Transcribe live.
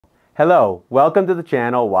Hello, welcome to the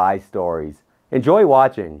channel Why Stories. Enjoy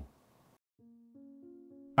watching.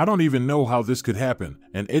 I don't even know how this could happen.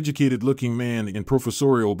 An educated-looking man in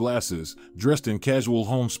professorial glasses, dressed in casual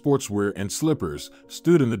home sportswear and slippers,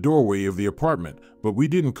 stood in the doorway of the apartment, but we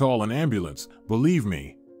didn't call an ambulance, believe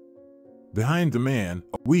me. Behind the man,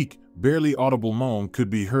 a weak, barely audible moan could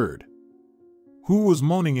be heard. Who was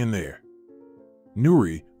moaning in there?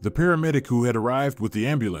 Nuri, the paramedic who had arrived with the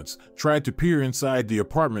ambulance, tried to peer inside the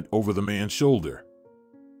apartment over the man's shoulder.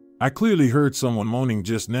 I clearly heard someone moaning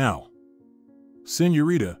just now.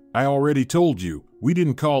 Senorita, I already told you, we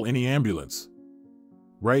didn't call any ambulance.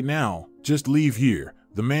 Right now, just leave here.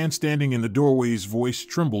 The man standing in the doorway's voice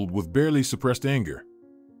trembled with barely suppressed anger.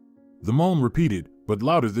 The moan repeated, but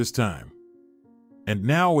louder this time. And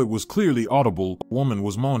now it was clearly audible. A woman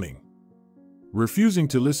was moaning. Refusing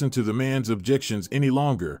to listen to the man's objections any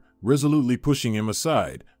longer, resolutely pushing him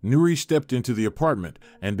aside, Nuri stepped into the apartment,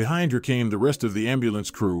 and behind her came the rest of the ambulance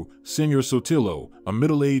crew, Senor Sotillo, a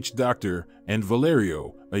middle-aged doctor, and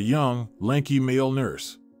Valerio, a young, lanky male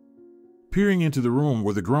nurse. Peering into the room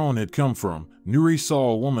where the groan had come from, Nuri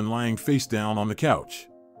saw a woman lying face down on the couch.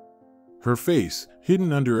 Her face,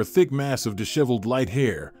 hidden under a thick mass of disheveled light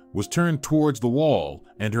hair, was turned towards the wall,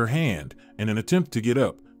 and her hand, in an attempt to get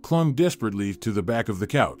up, clung desperately to the back of the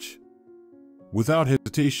couch. Without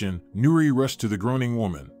hesitation, Nuri rushed to the groaning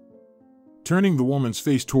woman. Turning the woman's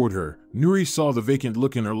face toward her, Nuri saw the vacant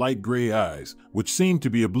look in her light gray eyes, which seemed to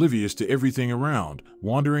be oblivious to everything around,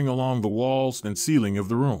 wandering along the walls and ceiling of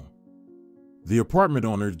the room. The apartment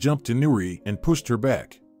owner jumped to Nuri and pushed her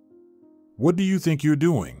back. "What do you think you're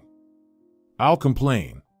doing?" "I'll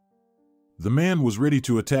complain." The man was ready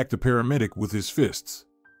to attack the paramedic with his fists.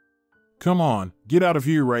 "Come on, get out of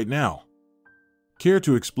here right now." "Care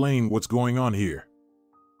to explain what's going on here?"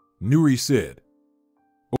 Nuri said.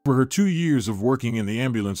 Over her 2 years of working in the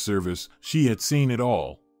ambulance service, she had seen it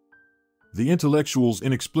all. The intellectual's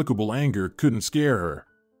inexplicable anger couldn't scare her.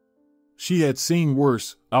 She had seen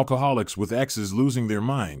worse, alcoholics with axes losing their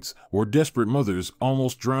minds, or desperate mothers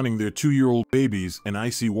almost drowning their 2-year-old babies in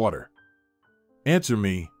icy water. "Answer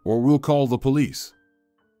me, or we'll call the police."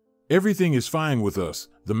 "Everything is fine with us,"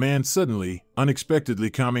 the man suddenly, unexpectedly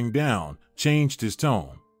calming down, changed his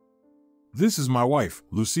tone. "This is my wife,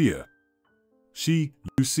 Lucia.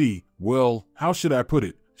 You see, well, how should I put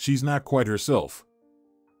it, she's not quite herself."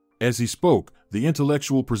 As he spoke, the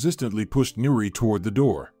intellectual persistently pushed Nuri toward the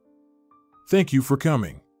door. "Thank you for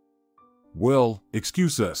coming." "Well,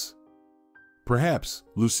 excuse us." Perhaps,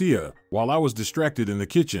 Lucia, while I was distracted in the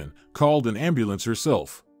kitchen, called an ambulance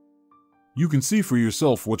herself. You can see for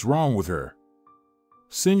yourself what's wrong with her.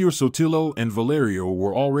 Senor Sotillo and Valerio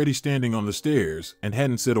were already standing on the stairs and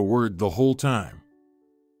hadn't said a word the whole time.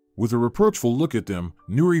 With a reproachful look at them,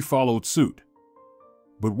 Nuri followed suit.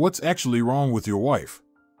 "But what's actually wrong with your wife?"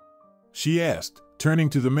 she asked, turning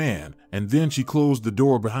to the man, and then she closed the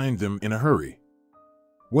door behind them in a hurry.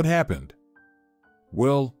 "What happened?"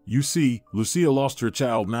 "Well, you see, Lucia lost her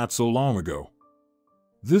child not so long ago.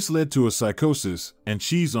 This led to a psychosis, and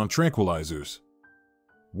she's on tranquilizers.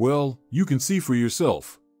 Well, you can see for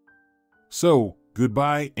yourself. So,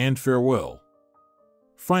 goodbye and farewell."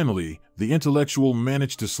 Finally, the intellectual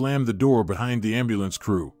managed to slam the door behind the ambulance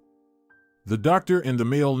crew. The doctor and the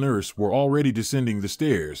male nurse were already descending the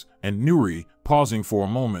stairs, and Nuri, pausing for a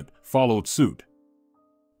moment, followed suit.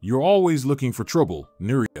 "You're always looking for trouble,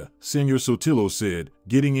 Nuria," Senor Sotillo said,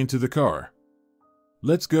 getting into the car.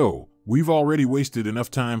 "Let's go. We've already wasted enough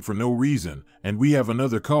time for no reason, and we have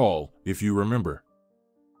another call, if you remember."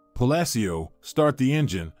 "Palacio, start the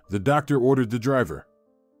engine," the doctor ordered the driver.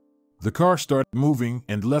 The car started moving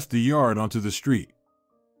and left the yard onto the street.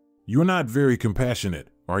 "You're not very compassionate,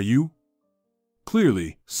 are you?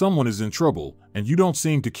 Clearly, someone is in trouble, and you don't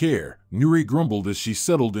seem to care," Nuri grumbled as she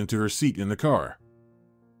settled into her seat in the car.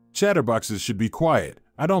 "Chatterboxes should be quiet.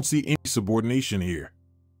 I don't see any subordination here."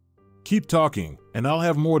 "Keep talking, and I'll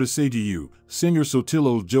have more to say to you," Senor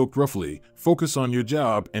Sotillo joked roughly. "Focus on your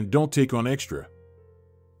job and don't take on extra.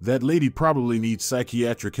 That lady probably needs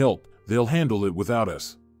psychiatric help. They'll handle it without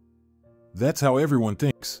us." That's how everyone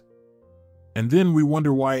thinks. And then we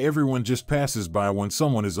wonder why everyone just passes by when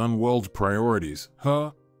someone has unwelled priorities,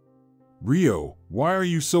 huh? "Rio, why are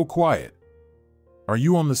you so quiet? Are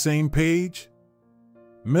you on the same page?"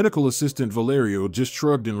 Medical assistant Valerio just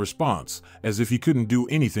shrugged in response, as if he couldn't do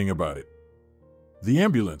anything about it. The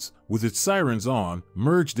ambulance, with its sirens on,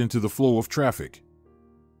 merged into the flow of traffic.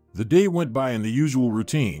 The day went by in the usual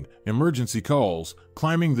routine: emergency calls,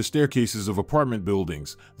 climbing the staircases of apartment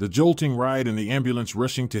buildings, the jolting ride in the ambulance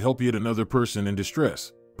rushing to help yet another person in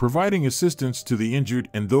distress, providing assistance to the injured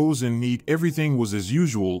and those in need. Everything was as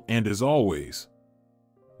usual and as always.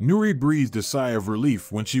 Nuri breathed a sigh of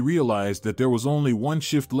relief when she realized that there was only one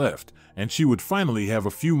shift left and she would finally have a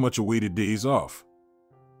few much-awaited days off.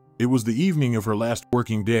 It was the evening of her last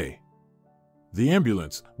working day. The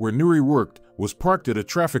ambulance, where Nuri worked, was parked at a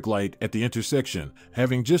traffic light at the intersection,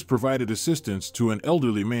 having just provided assistance to an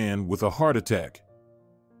elderly man with a heart attack.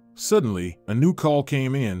 Suddenly, a new call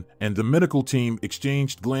came in, and the medical team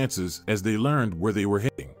exchanged glances as they learned where they were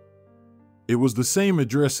heading. It was the same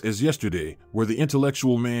address as yesterday, where the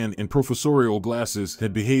intellectual man in professorial glasses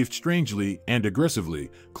had behaved strangely and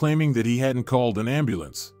aggressively, claiming that he hadn't called an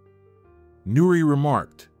ambulance. Nuri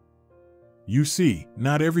remarked, "You see,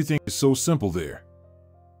 not everything is so simple there."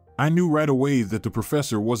 I knew right away that the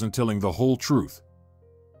professor wasn't telling the whole truth.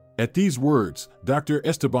 At these words, Dr.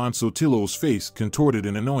 Esteban Sotillo's face contorted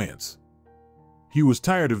in annoyance. He was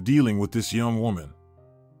tired of dealing with this young woman.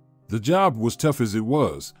 The job was tough as it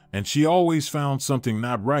was, and she always found something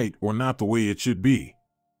not right or not the way it should be.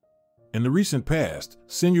 In the recent past,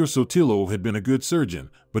 Senor Sotillo had been a good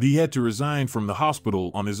surgeon, but he had to resign from the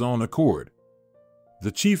hospital on his own accord.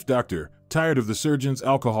 The chief doctor, tired of the surgeon's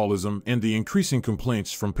alcoholism and the increasing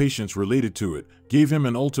complaints from patients related to it, gave him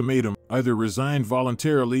an ultimatum: either resign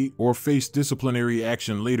voluntarily or face disciplinary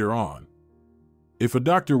action later on. If a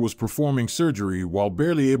doctor was performing surgery while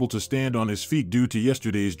barely able to stand on his feet due to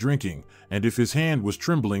yesterday's drinking, and if his hand was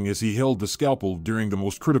trembling as he held the scalpel during the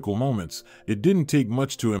most critical moments, it didn't take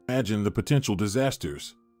much to imagine the potential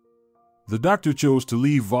disasters. The doctor chose to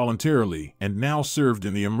leave voluntarily and now served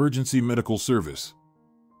in the emergency medical service.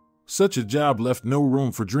 Such a job left no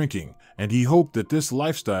room for drinking, and he hoped that this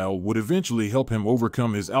lifestyle would eventually help him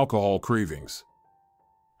overcome his alcohol cravings.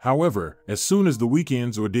 However, as soon as the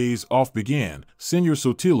weekends or days off began, Senor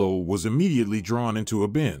Sotillo was immediately drawn into a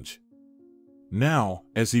binge. Now,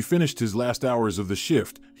 as he finished his last hours of the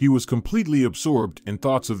shift, he was completely absorbed in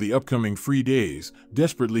thoughts of the upcoming free days,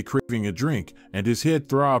 desperately craving a drink, and his head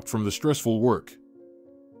throbbed from the stressful work.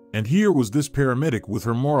 And here was this paramedic with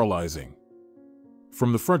her moralizing.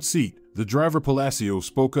 From the front seat, the driver Palacio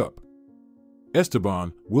spoke up.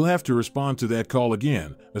 "Esteban, we'll have to respond to that call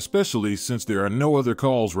again, especially since there are no other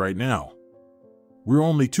calls right now. We're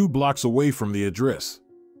only 2 blocks away from the address."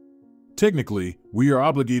 "Technically, we are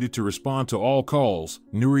obligated to respond to all calls,"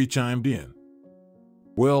 Nuri chimed in.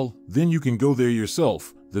 "Well, then you can go there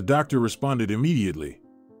yourself," the doctor responded immediately.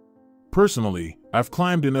 "Personally, I've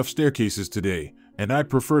climbed enough staircases today, and I'd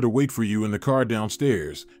prefer to wait for you in the car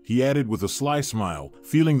downstairs," he added with a sly smile,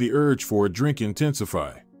 feeling the urge for a drink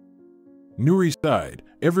intensify. Nuri sighed.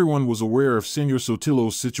 Everyone was aware of Senor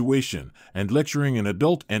Sotillo's situation, and lecturing an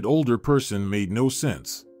adult and older person made no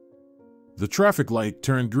sense. The traffic light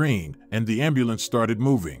turned green, and the ambulance started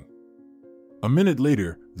moving. A minute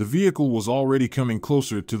later, the vehicle was already coming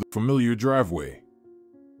closer to the familiar driveway.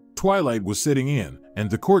 Twilight was setting in, and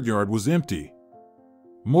the courtyard was empty.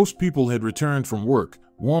 Most people had returned from work.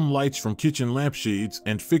 Warm lights from kitchen lampshades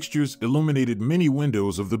and fixtures illuminated many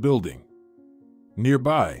windows of the building.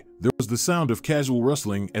 Nearby, there was the sound of casual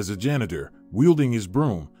rustling as a janitor, wielding his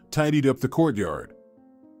broom, tidied up the courtyard.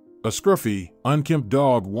 A scruffy, unkempt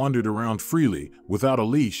dog wandered around freely, without a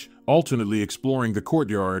leash, alternately exploring the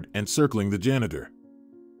courtyard and circling the janitor.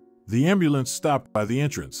 The ambulance stopped by the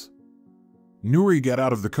entrance. Nuri got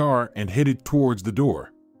out of the car and headed towards the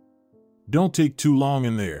door. "Don't take too long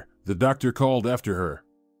in there," the doctor called after her.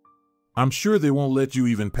 "I'm sure they won't let you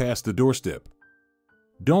even past the doorstep."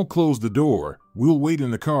 "Don't close the door, we'll wait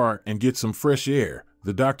in the car and get some fresh air,"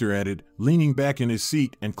 the doctor added, leaning back in his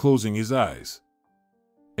seat and closing his eyes.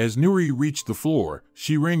 As Nuri reached the floor,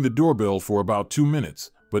 she rang the doorbell for about 2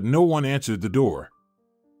 minutes, but no one answered the door.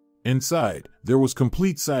 Inside, there was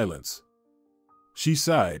complete silence. She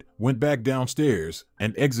sighed, went back downstairs,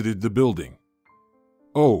 and exited the building.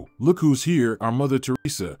 "Oh, look who's here, our Mother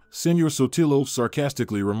Teresa," Senor Sotillo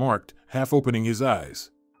sarcastically remarked, half opening his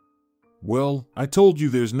eyes. "Well, I told you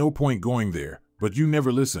there's no point going there, but you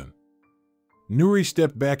never listen." Nuri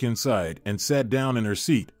stepped back inside and sat down in her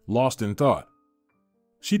seat, lost in thought.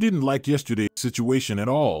 She didn't like yesterday's situation at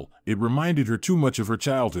all. It reminded her too much of her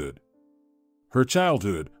childhood. Her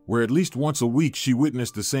childhood, where at least once a week she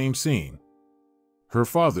witnessed the same scene. Her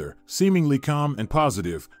father, seemingly calm and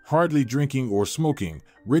positive, hardly drinking or smoking,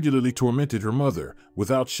 regularly tormented her mother,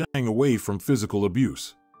 without shying away from physical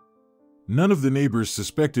abuse. None of the neighbors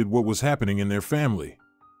suspected what was happening in their family.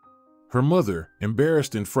 Her mother,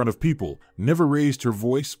 embarrassed in front of people, never raised her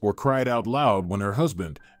voice or cried out loud when her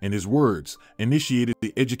husband, in his words, initiated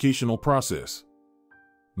the educational process.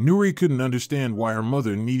 Nuri couldn't understand why her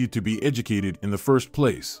mother needed to be educated in the first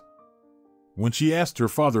place. When she asked her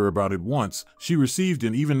father about it once, she received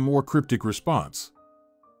an even more cryptic response.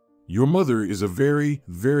 "Your mother is a very,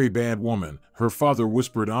 very bad woman," her father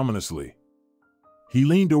whispered ominously. He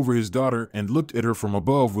leaned over his daughter and looked at her from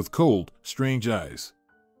above with cold, strange eyes.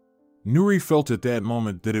 Nuri felt at that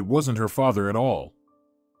moment that it wasn't her father at all.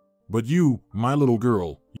 "But you, my little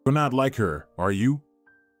girl, you're not like her, are you?"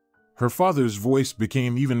 Her father's voice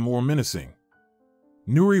became even more menacing.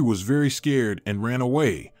 Nuri was very scared and ran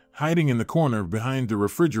away, hiding in the corner behind the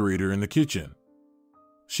refrigerator in the kitchen.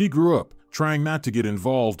 She grew up, trying not to get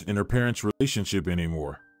involved in her parents' relationship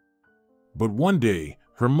anymore. But one day,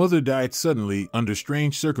 her mother died suddenly under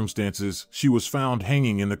strange circumstances. She was found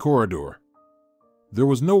hanging in the corridor. There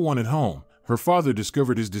was no one at home. Her father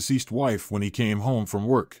discovered his deceased wife when he came home from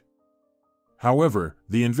work. However,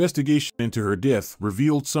 the investigation into her death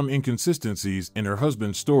revealed some inconsistencies in her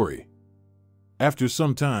husband's story. After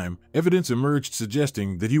some time, evidence emerged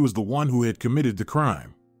suggesting that he was the one who had committed the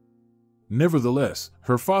crime. Nevertheless,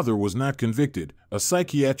 her father was not convicted. A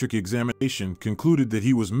psychiatric examination concluded that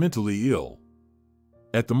he was mentally ill.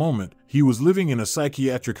 At the moment, he was living in a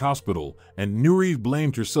psychiatric hospital, and Nuri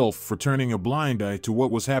blamed herself for turning a blind eye to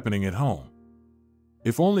what was happening at home.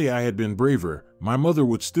 "If only I had been braver, my mother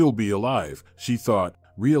would still be alive," she thought,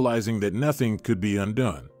 realizing that nothing could be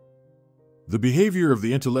undone. The behavior of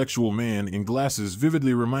the intellectual man in glasses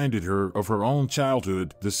vividly reminded her of her own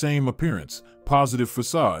childhood, the same appearance, positive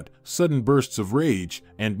facade, sudden bursts of rage,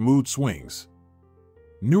 and mood swings.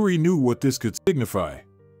 Nuri knew what this could signify.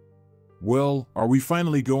 "Well, are we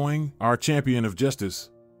finally going, our champion of justice?"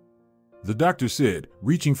 the doctor said,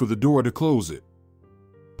 reaching for the door to close it.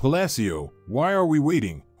 "Palacio, why are we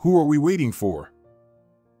waiting? Who are we waiting for?"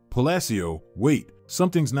 "Palacio, wait,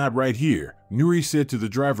 something's not right here," Nuri said to the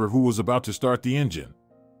driver who was about to start the engine.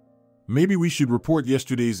 "Maybe we should report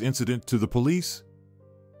yesterday's incident to the police?"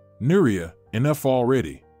 "Nuria, enough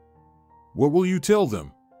already." "What will you tell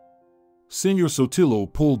them?" Senor Sotillo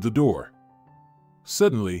pulled the door.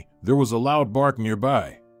 Suddenly, there was a loud bark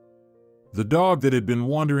nearby. The dog that had been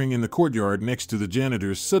wandering in the courtyard next to the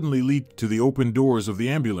janitors suddenly leaped to the open doors of the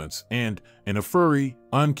ambulance and, in a furry,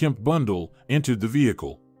 unkempt bundle, entered the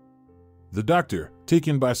vehicle. The doctor,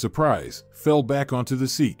 taken by surprise, fell back onto the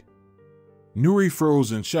seat. Nuri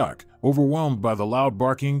froze in shock, overwhelmed by the loud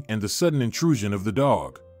barking and the sudden intrusion of the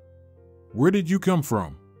dog. "Where did you come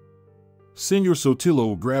from?" Senor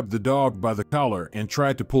Sotillo grabbed the dog by the collar and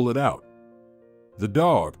tried to pull it out. The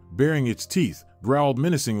dog, baring its teeth, growled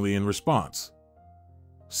menacingly in response.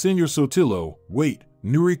 "Senor Sotillo, wait,"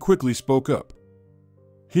 Nuri quickly spoke up.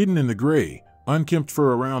 Hidden in the gray, unkempt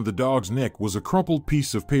fur around the dog's neck was a crumpled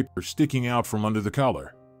piece of paper sticking out from under the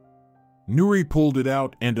collar. Nuri pulled it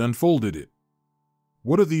out and unfolded it.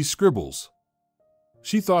 "What are these scribbles?"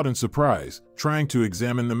 She thought in surprise, trying to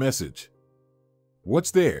examine the message.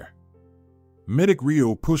 "What's there?" Medic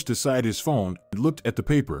Rio pushed aside his phone and looked at the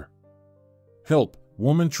paper. "Help,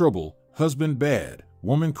 woman trouble, husband bad,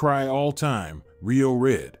 woman cry all time," Rio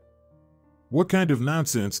read. "What kind of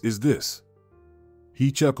nonsense is this?"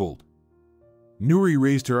 He chuckled. Nuri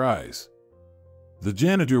raised her eyes. The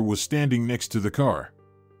janitor was standing next to the car.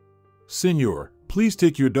 "Senor, please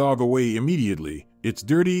take your dog away immediately. It's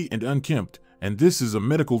dirty and unkempt, and this is a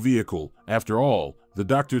medical vehicle, after all," the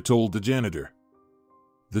doctor told the janitor.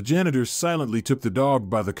 The janitor silently took the dog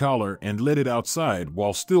by the collar and led it outside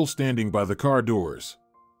while still standing by the car doors.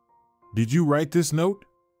 "Did you write this note?"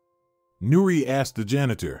 Nuri asked the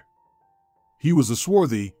janitor. He was a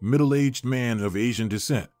swarthy, middle-aged man of Asian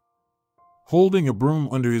descent. Holding a broom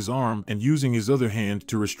under his arm and using his other hand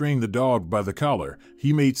to restrain the dog by the collar,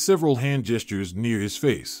 he made several hand gestures near his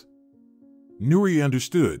face. Nuri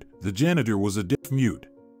understood. The janitor was a deaf mute.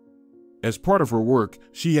 As part of her work,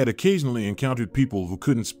 she had occasionally encountered people who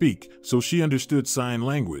couldn't speak, so she understood sign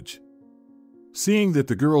language. Seeing that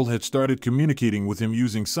the girl had started communicating with him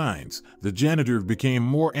using signs, the janitor became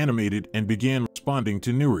more animated and began responding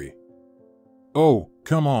to Nuri. "Oh,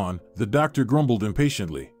 come on," the doctor grumbled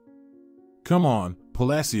impatiently. "Come on,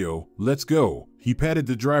 Palacio, let's go," he patted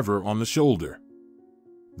the driver on the shoulder.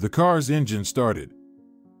 The car's engine started.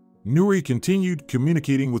 Nuri continued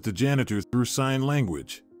communicating with the janitor through sign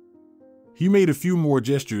language. He made a few more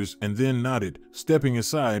gestures and then nodded, stepping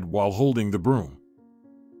aside while holding the broom.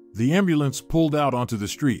 The ambulance pulled out onto the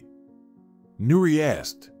street. Nuri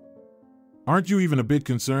asked, "Aren't you even a bit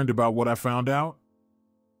concerned about what I found out?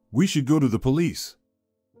 We should go to the police."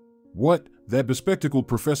 "What, that bespectacled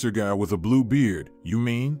professor guy with a blue beard, you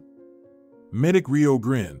mean?" Medic Rio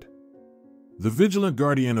grinned. "The vigilant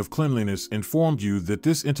guardian of cleanliness informed you that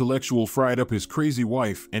this intellectual fried up his crazy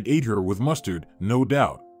wife and ate her with mustard, no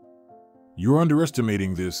doubt." "You're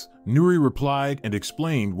underestimating this," Nuri replied and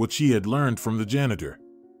explained what she had learned from the janitor.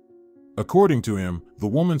 According to him, the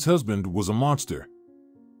woman's husband was a monster.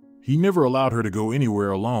 He never allowed her to go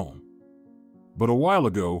anywhere alone. But a while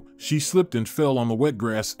ago, she slipped and fell on the wet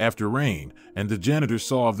grass after rain, and the janitor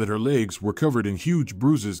saw that her legs were covered in huge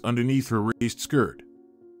bruises underneath her raised skirt.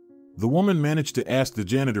 The woman managed to ask the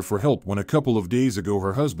janitor for help when a couple of days ago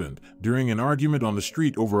her husband, during an argument on the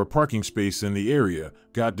street over a parking space in the area,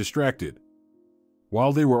 got distracted.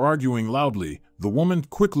 While they were arguing loudly, the woman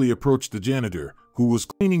quickly approached the janitor, who was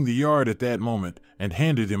cleaning the yard at that moment, and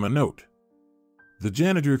handed him a note. The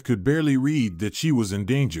janitor could barely read that she was in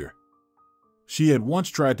danger. She had once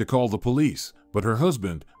tried to call the police, but her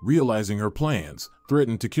husband, realizing her plans,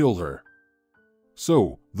 threatened to kill her.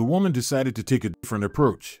 So, the woman decided to take a different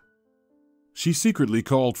approach. She secretly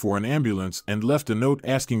called for an ambulance and left a note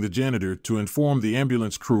asking the janitor to inform the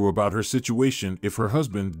ambulance crew about her situation if her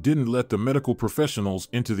husband didn't let the medical professionals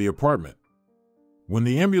into the apartment. When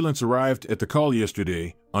the ambulance arrived at the call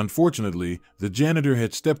yesterday, unfortunately, the janitor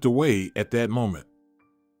had stepped away at that moment.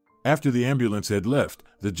 After the ambulance had left,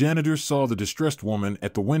 the janitor saw the distressed woman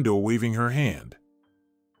at the window waving her hand.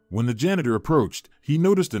 When the janitor approached, he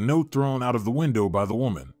noticed a note thrown out of the window by the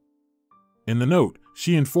woman. In the note,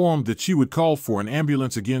 she informed that she would call for an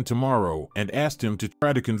ambulance again tomorrow and asked him to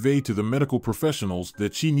try to convey to the medical professionals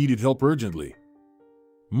that she needed help urgently.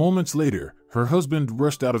 Moments later, her husband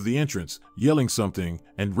rushed out of the entrance, yelling something,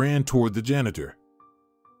 and ran toward the janitor.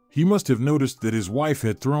 He must have noticed that his wife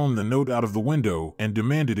had thrown the note out of the window and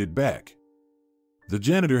demanded it back. The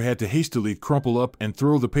janitor had to hastily crumple up and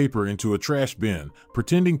throw the paper into a trash bin,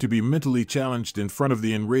 pretending to be mentally challenged in front of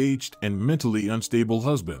the enraged and mentally unstable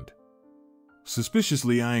husband.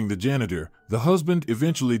 Suspiciously eyeing the janitor, the husband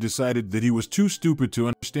eventually decided that he was too stupid to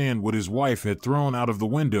understand what his wife had thrown out of the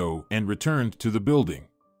window and returned to the building.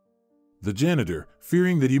 The janitor,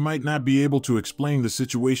 fearing that he might not be able to explain the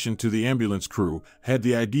situation to the ambulance crew, had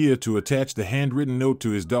the idea to attach the handwritten note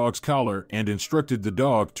to his dog's collar and instructed the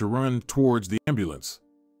dog to run towards the ambulance.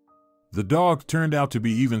 The dog turned out to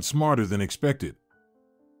be even smarter than expected.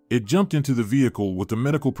 It jumped into the vehicle with the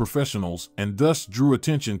medical professionals and thus drew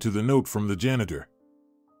attention to the note from the janitor.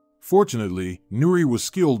 Fortunately, Nuri was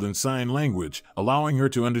skilled in sign language, allowing her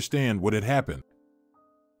to understand what had happened.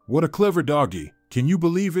 "What a clever doggy, can you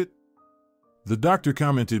believe it?" The doctor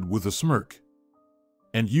commented with a smirk.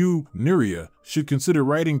 "And you, Nuria, should consider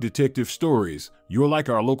writing detective stories. You're like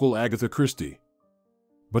our local Agatha Christie."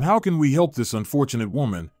 "But how can we help this unfortunate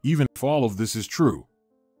woman, even if all of this is true?"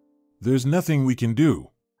 "There's nothing we can do."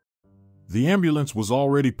 The ambulance was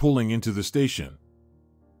already pulling into the station.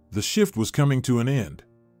 The shift was coming to an end.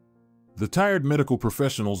 The tired medical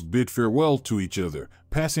professionals bid farewell to each other,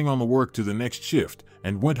 passing on the work to the next shift,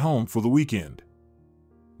 and went home for the weekend.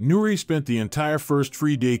 Nuri spent the entire first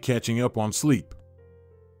free day catching up on sleep.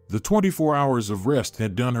 The 24 hours of rest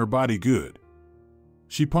had done her body good.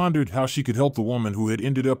 She pondered how she could help the woman who had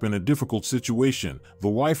ended up in a difficult situation, the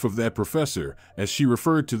wife of that professor, as she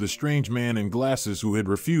referred to the strange man in glasses who had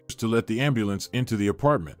refused to let the ambulance into the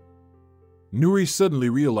apartment. Nuri suddenly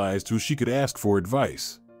realized who she could ask for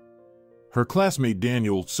advice. Her classmate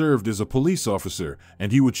Daniel served as a police officer,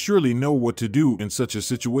 and he would surely know what to do in such a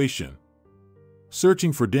situation.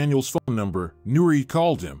 Searching for Daniel's phone number, Nuri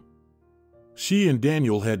called him. She and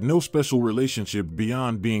Daniel had no special relationship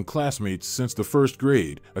beyond being classmates since the first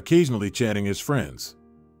grade, occasionally chatting as friends.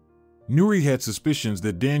 Nuri had suspicions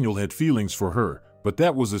that Daniel had feelings for her, but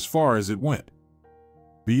that was as far as it went.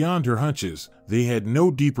 Beyond her hunches, they had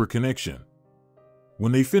no deeper connection.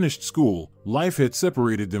 When they finished school, life had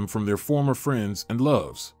separated them from their former friends and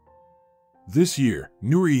loves. This year,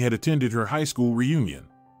 Nuri had attended her high school reunion.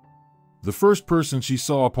 The first person she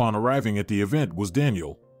saw upon arriving at the event was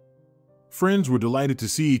Daniel. Friends were delighted to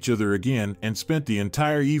see each other again and spent the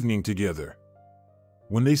entire evening together.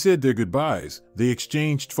 When they said their goodbyes, they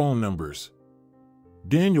exchanged phone numbers.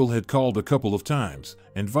 Daniel had called a couple of times,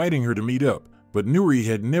 inviting her to meet up, but Nuri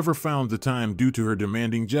had never found the time due to her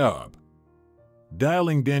demanding job.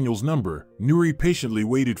 Dialing Daniel's number, Nuri patiently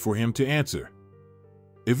waited for him to answer.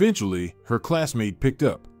 Eventually, her classmate picked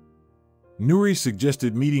up. Nuri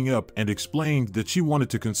suggested meeting up and explained that she wanted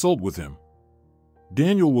to consult with him.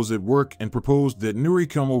 Daniel was at work and proposed that Nuri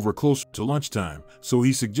come over closer to lunchtime, so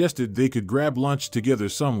he suggested they could grab lunch together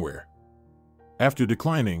somewhere. After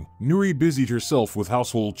declining, Nuri busied herself with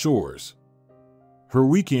household chores. Her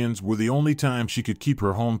weekends were the only time she could keep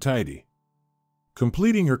her home tidy.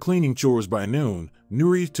 Completing her cleaning chores by noon,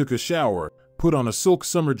 Nuri took a shower, put on a silk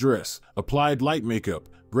summer dress, applied light makeup,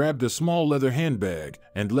 grabbed a small leather handbag,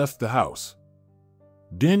 and left the house.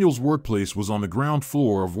 Daniel's workplace was on the ground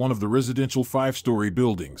floor of one of the residential 5-story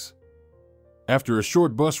buildings. After a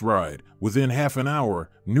short bus ride, within half an hour,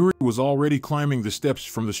 Nuri was already climbing the steps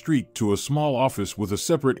from the street to a small office with a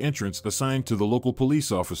separate entrance assigned to the local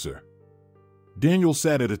police officer. Daniel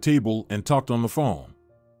sat at a table and talked on the phone.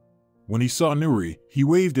 When he saw Nuri, he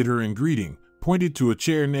waved at her in greeting, pointed to a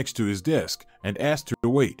chair next to his desk, and asked her to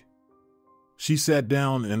wait. She sat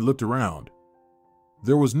down and looked around.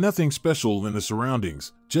 There was nothing special in the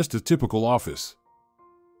surroundings, just a typical office.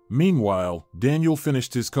 Meanwhile, Daniel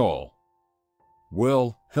finished his call.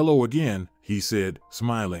 "Well, hello again," he said,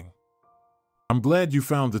 smiling. "I'm glad you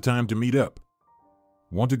found the time to meet up.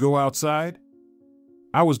 Want to go outside?"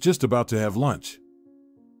 "I was just about to have lunch."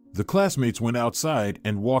 The classmates went outside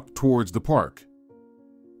and walked towards the park.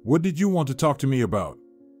 "What did you want to talk to me about?"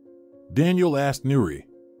 Daniel asked Nuri.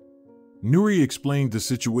 Nuri explained the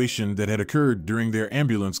situation that had occurred during their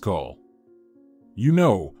ambulance call. "You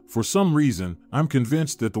know, for some reason, I'm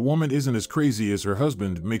convinced that the woman isn't as crazy as her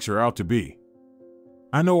husband makes her out to be.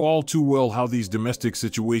 I know all too well how these domestic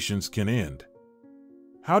situations can end."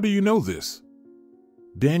 "How do you know this?"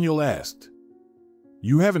 Daniel asked.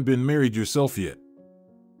 "You haven't been married yourself yet.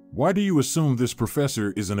 Why do you assume this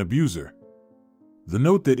professor is an abuser? The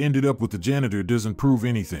note that ended up with the janitor doesn't prove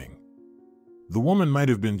anything. The woman might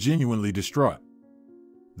have been genuinely distraught."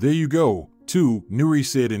 "There you go, too," Nuri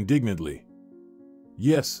said indignantly.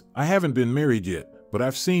 "Yes, I haven't been married yet, but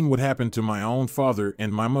I've seen what happened to my own father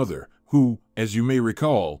and my mother, who, as you may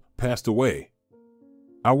recall, passed away.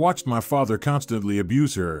 I watched my father constantly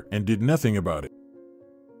abuse her and did nothing about it."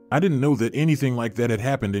 "I didn't know that anything like that had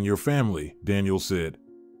happened in your family," Daniel said.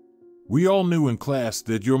 "We all knew in class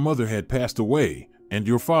that your mother had passed away, and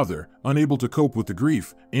your father, unable to cope with the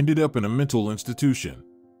grief, ended up in a mental institution.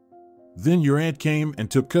 Then your aunt came and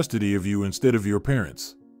took custody of you instead of your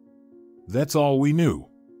parents. That's all we knew."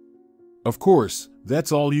 "Of course,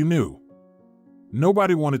 that's all you knew.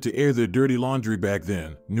 Nobody wanted to air their dirty laundry back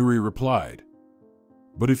then," Nuri replied.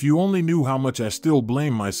 "But if you only knew how much I still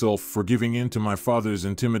blame myself for giving in to my father's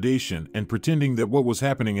intimidation and pretending that what was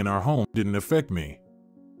happening in our home didn't affect me."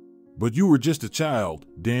 "But you were just a child,"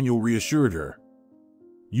 Daniel reassured her.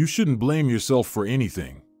 "You shouldn't blame yourself for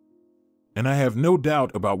anything. And I have no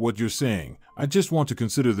doubt about what you're saying. I just want to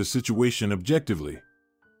consider the situation objectively.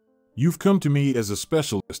 You've come to me as a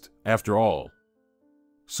specialist, after all.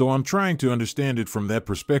 So I'm trying to understand it from that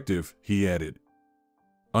perspective," he added.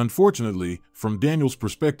 Unfortunately, from Daniel's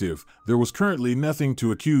perspective, there was currently nothing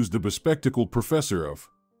to accuse the bespectacled professor of.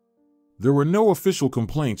 There were no official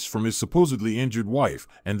complaints from his supposedly injured wife,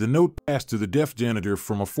 and the note passed to the deaf janitor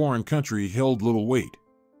from a foreign country held little weight.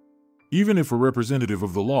 Even if a representative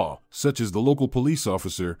of the law, such as the local police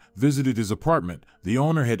officer, visited his apartment, the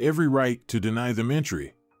owner had every right to deny them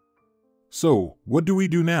entry. "So, what do we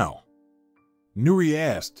do now?" Nuri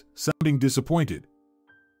asked, sounding disappointed.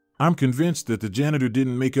 "I'm convinced that the janitor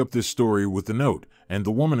didn't make up this story with the note, and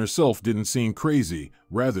the woman herself didn't seem crazy.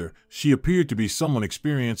 Rather, she appeared to be someone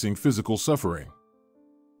experiencing physical suffering.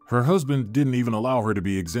 Her husband didn't even allow her to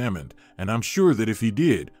be examined, and I'm sure that if he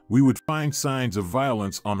did, we would find signs of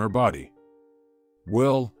violence on her body."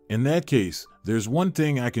 "Well, in that case, there's one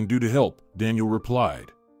thing I can do to help," Daniel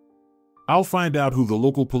replied. "I'll find out who the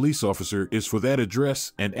local police officer is for that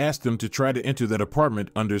address and ask them to try to enter that apartment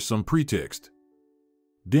under some pretext."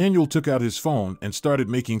 Daniel took out his phone and started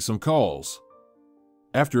making some calls.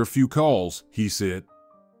 After a few calls, he said,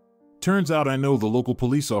 "Turns out I know the local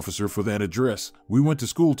police officer for that address. We went to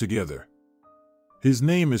school together. His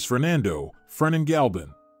name is Fernando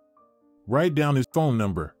Galban. Write down his phone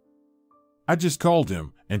number. I just called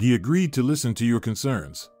him, and he agreed to listen to your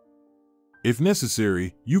concerns. If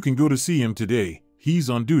necessary, you can go to see him today. He's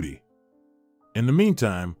on duty. In the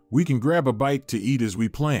meantime, we can grab a bite to eat as we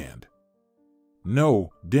planned."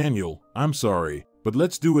 "No, Daniel, I'm sorry, but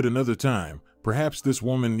let's do it another time. Perhaps this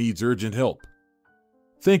woman needs urgent help.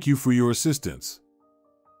 Thank you for your assistance."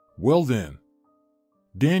 "Well then."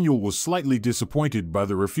 Daniel was slightly disappointed by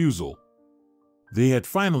the refusal. They had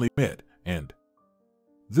finally met, and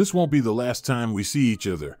 "This won't be the last time we see each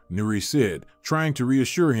other," Nuri said, trying to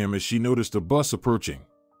reassure him as she noticed a bus approaching.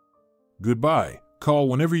 "Goodbye, call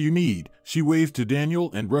whenever you need," she waved to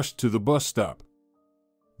Daniel and rushed to the bus stop.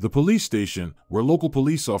 The police station, where local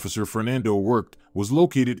police officer Fernando worked, was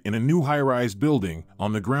located in a new high-rise building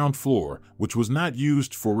on the ground floor, which was not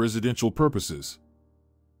used for residential purposes.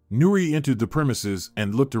 Nuri entered the premises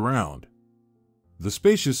and looked around. The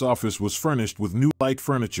spacious office was furnished with new light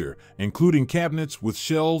furniture, including cabinets with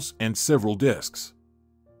shelves and several desks.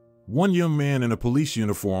 One young man in a police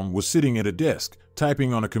uniform was sitting at a desk,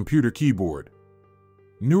 typing on a computer keyboard.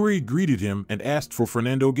 Nuri greeted him and asked for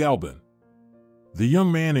Fernando Galban. The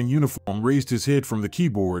young man in uniform raised his head from the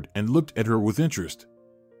keyboard and looked at her with interest.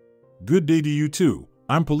 "Good day to you too.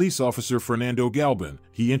 I'm Police Officer Fernando Galban,"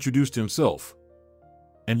 he introduced himself.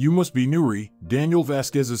 "And you must be Nuri, Daniel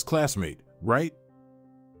Vasquez's classmate, right?"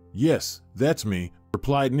 "Yes, that's me,"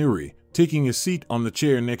 replied Nuri, taking a seat on the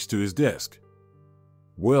chair next to his desk.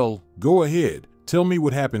 "Well, go ahead, tell me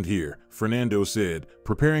what happened here," Fernando said,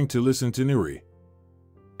 preparing to listen to Nuri.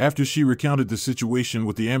 After she recounted the situation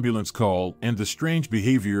with the ambulance call and the strange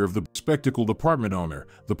behavior of the spectacled apartment owner,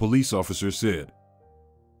 the police officer said,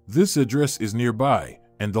 "This address is nearby,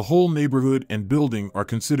 and the whole neighborhood and building are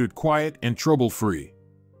considered quiet and trouble-free.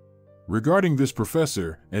 Regarding this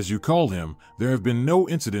professor, as you call him, there have been no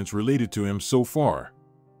incidents related to him so far.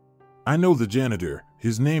 I know the janitor,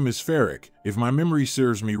 his name is Farrick, if my memory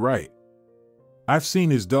serves me right. I've seen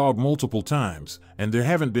his dog multiple times, and there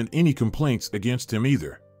haven't been any complaints against him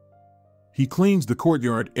either. He cleans the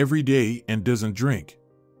courtyard every day and doesn't drink.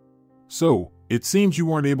 So, it seems you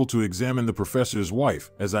weren't able to examine the professor's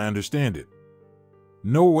wife, as I understand it."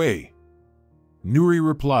 "No way," Nuri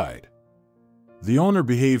replied. "The owner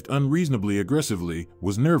behaved unreasonably aggressively,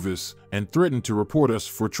 was nervous, and threatened to report us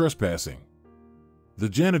for trespassing. The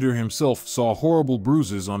janitor himself saw horrible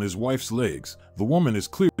bruises on his wife's legs. The woman is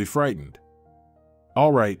clearly frightened."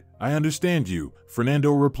 "All right, I understand you,"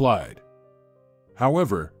 Fernando replied.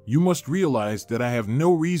 "However, you must realize that I have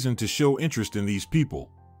no reason to show interest in these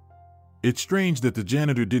people. It's strange that the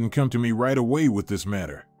janitor didn't come to me right away with this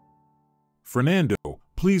matter." "Fernando,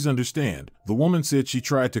 please understand, the woman said she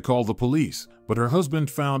tried to call the police, but her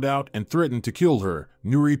husband found out and threatened to kill her,"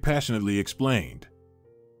 Nuri passionately explained.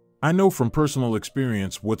 "I know from personal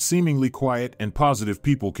experience what seemingly quiet and positive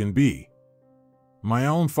people can be. My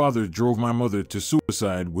own father drove my mother to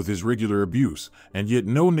suicide with his regular abuse, and yet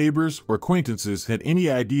no neighbors or acquaintances had any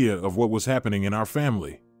idea of what was happening in our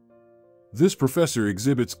family. This professor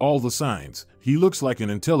exhibits all the signs. He looks like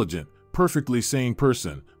an intelligent, perfectly sane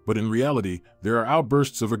person, but in reality, there are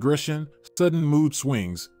outbursts of aggression, sudden mood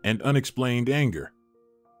swings, and unexplained anger.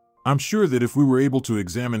 I'm sure that if we were able to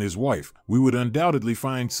examine his wife, we would undoubtedly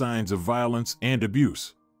find signs of violence and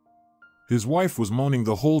abuse. His wife was moaning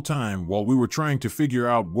the whole time while we were trying to figure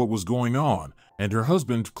out what was going on, and her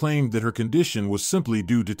husband claimed that her condition was simply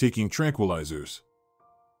due to taking tranquilizers.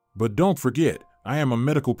 But don't forget, I am a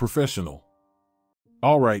medical professional."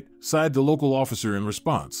 "All right," sighed the local officer in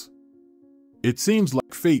response. "It seems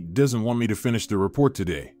like fate doesn't want me to finish the report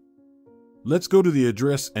today. Let's go to the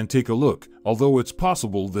address and take a look, although it's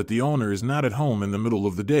possible that the owner is not at home in the middle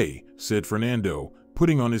of the day," said Fernando,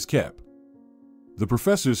 putting on his cap. The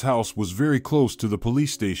professor's house was very close to the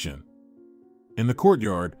police station. In the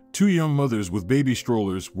courtyard, two young mothers with baby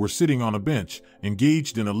strollers were sitting on a bench,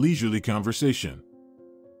 engaged in a leisurely conversation.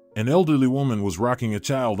 An elderly woman was rocking a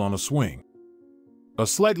child on a swing. A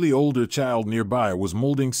slightly older child nearby was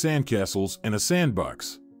molding sandcastles in a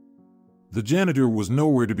sandbox. The janitor was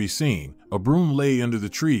nowhere to be seen. A broom lay under the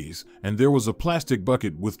trees, and there was a plastic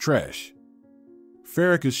bucket with trash.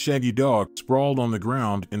 Farrick's shaggy dog sprawled on the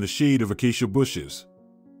ground in the shade of acacia bushes.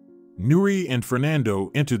 Nuri and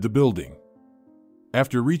Fernando entered the building.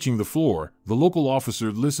 After reaching the floor, the local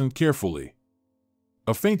officer listened carefully.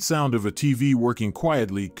 A faint sound of a TV working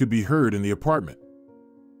quietly could be heard in the apartment.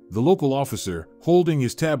 The local officer, holding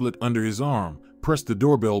his tablet under his arm, pressed the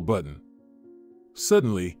doorbell button.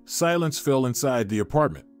 Suddenly, silence fell inside the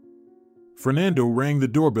apartment. Fernando rang the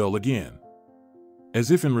doorbell again. As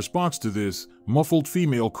if in response to this, muffled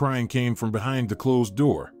female crying came from behind the closed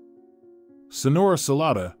door. "Senora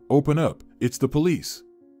Salada, open up, it's the police.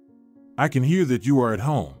 I can hear that you are at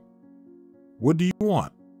home. What do you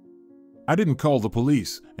want?" "I didn't call the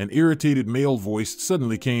police," an irritated male voice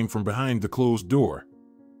suddenly came from behind the closed door.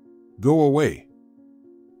 "Go away."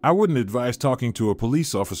 "I wouldn't advise talking to a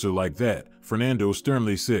police officer like that," Fernando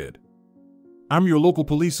sternly said. "I'm your local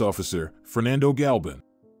police officer, Fernando Galban.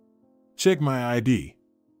 Check my ID."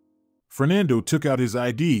 Fernando took out his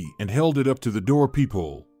ID and held it up to the door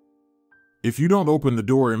peephole. "If you don't open the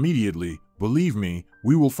door immediately, believe me,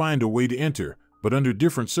 we will find a way to enter, but under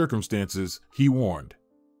different circumstances," he warned.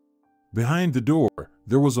 Behind the door,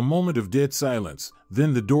 there was a moment of dead silence,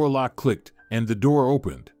 then the door lock clicked, and the door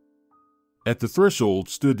opened. At the threshold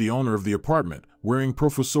stood the owner of the apartment, wearing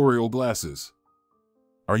professorial glasses.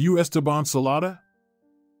 "Are you Esteban Salada?"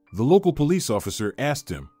 the local police officer asked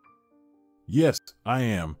him. "Yes, I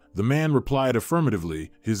am," the man replied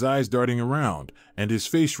affirmatively, his eyes darting around, and his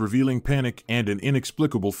face revealing panic and an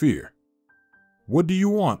inexplicable fear. "What do you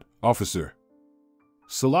want, officer?"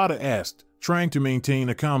 Salada asked, trying to maintain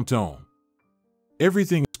a calm tone.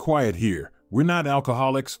 "Everything is quiet here, We're not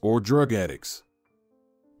alcoholics or drug addicts.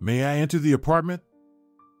 May I enter the apartment?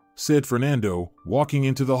 Said Fernando, walking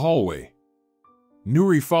into the hallway.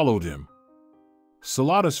 Nuri followed him.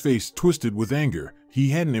 Salada's face twisted with anger. He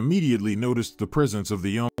hadn't immediately noticed the presence of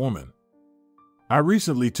the young woman. I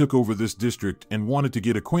recently took over this district and wanted to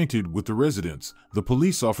get acquainted with the residents, the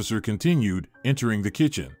police officer continued, entering the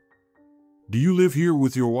kitchen. Do you live here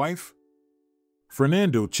with your wife?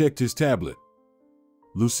 Fernando checked his tablet.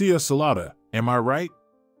 Lucia Salada, am I right?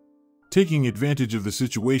 Taking advantage of the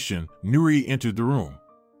situation, Nuri entered the room.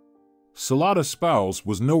 Salada's spouse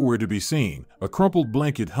was nowhere to be seen. A crumpled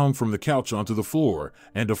blanket hung from the couch onto the floor,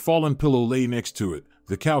 and a fallen pillow lay next to it.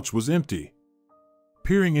 The couch was empty.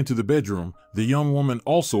 Peering into the bedroom, the young woman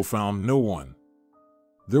also found no one.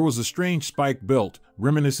 There was a strange spiked belt,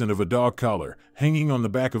 reminiscent of a dog collar, hanging on the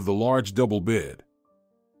back of the large double bed.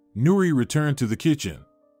 Nuri returned to the kitchen.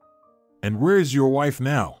 And where is your wife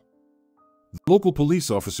now? The local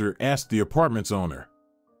police officer asked the apartment's owner.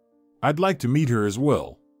 I'd like to meet her as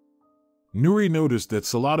well. Nuri noticed that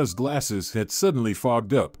Salada's glasses had suddenly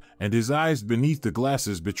fogged up, and his eyes beneath the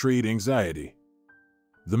glasses betrayed anxiety.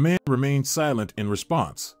 The man remained silent in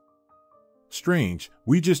response. Strange,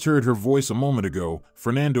 we just heard her voice a moment ago,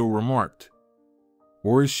 Fernando remarked.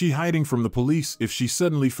 Or is she hiding from the police if she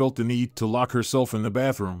suddenly felt the need to lock herself in the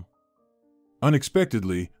bathroom?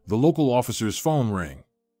 Unexpectedly, the local officer's phone rang.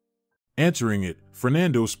 Answering it,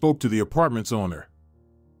 Fernando spoke to the apartment's owner.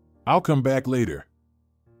 I'll come back later.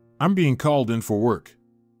 I'm being called in for work.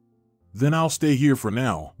 Then I'll stay here for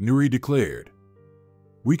now, Nuri declared.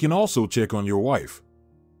 We can also check on your wife.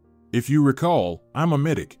 If you recall, I'm a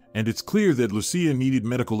medic, and it's clear that Lucia needed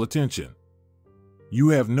medical attention. You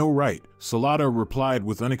have no right, Salada replied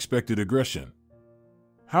with unexpected aggression.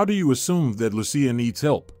 How do you assume that Lucia needs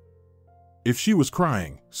help? If she was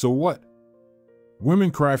crying, so what?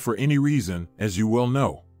 Women cry for any reason, as you well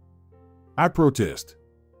know. I protest.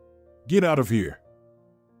 Get out of here.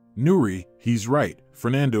 Nuri, he's right,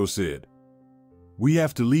 Fernando said. We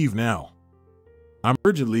have to leave now. I'm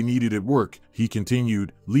urgently needed at work, he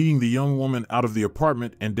continued, leading the young woman out of the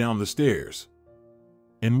apartment and down the stairs.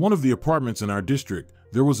 In one of the apartments in our district,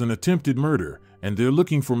 there was an attempted murder, and they're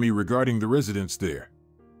looking for me regarding the residents there.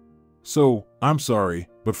 So, I'm sorry,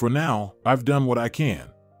 but for now, I've done what I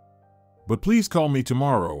can. But please call me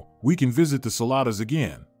tomorrow, we can visit the Saladas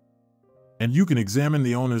again. And you can examine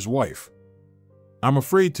the owner's wife. I'm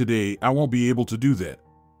afraid today I won't be able to do that.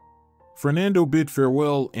 Fernando bid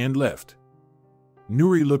farewell and left.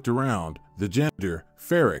 Nuri looked around. The janitor,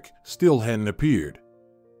 Farrick, still hadn't appeared.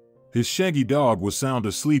 His shaggy dog was sound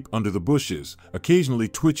asleep under the bushes, occasionally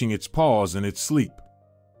twitching its paws in its sleep.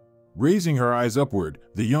 Raising her eyes upward,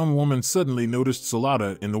 the young woman suddenly noticed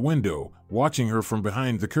Salada in the window, watching her from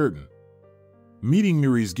behind the curtain. Meeting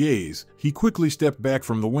Nuri's gaze, he quickly stepped back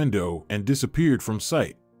from the window and disappeared from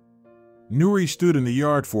sight. Nuri stood in the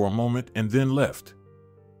yard for a moment and then left.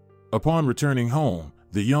 Upon returning home,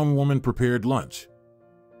 the young woman prepared lunch.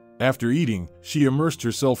 After eating, she immersed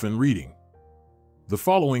herself in reading. The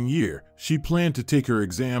following year, she planned to take her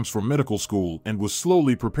exams for medical school and was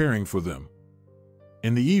slowly preparing for them.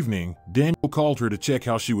 In the evening, Daniel called her to check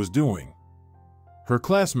how she was doing. Her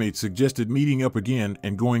classmates suggested meeting up again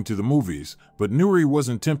and going to the movies, but Nuri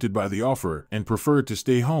wasn't tempted by the offer and preferred to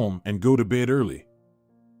stay home and go to bed early.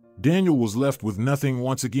 Daniel was left with nothing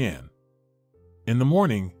once again. In the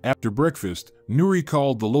morning, after breakfast, Nuri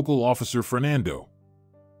called the local officer Fernando.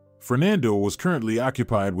 Fernando was currently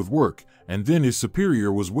occupied with work, and then his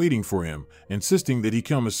superior was waiting for him, insisting that he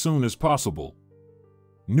come as soon as possible.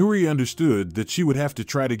 Nuri understood that she would have to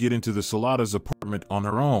try to get into the Salada's apartment on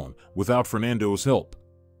her own, without Fernando's help.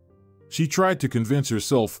 She tried to convince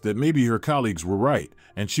herself that maybe her colleagues were right,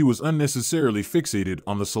 and she was unnecessarily fixated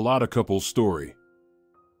on the Salada couple's story.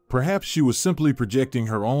 Perhaps she was simply projecting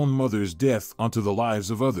her own mother's death onto the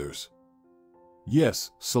lives of others.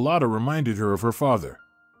 Yes, Salada reminded her of her father.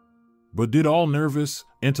 But did all nervous,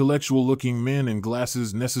 intellectual-looking men in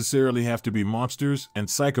glasses necessarily have to be monsters and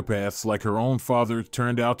psychopaths like her own father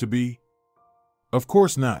turned out to be? Of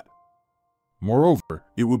course not. Moreover,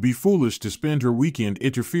 it would be foolish to spend her weekend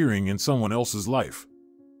interfering in someone else's life.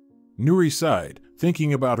 Nuri sighed,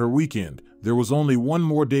 thinking about her weekend. There was only one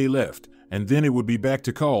more day left, and then it would be back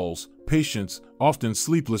to calls, patients, often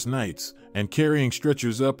sleepless nights, and carrying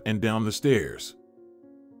stretchers up and down the stairs.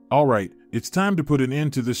 All right, it's time to put an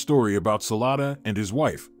end to this story about Salada and his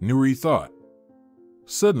wife, Nuri thought.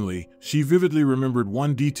 Suddenly, she vividly remembered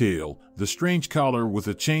one detail, the strange collar with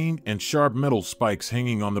a chain and sharp metal spikes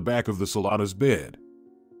hanging on the back of the Salada's bed.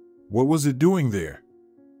 What was it doing there?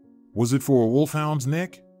 Was it for a wolfhound's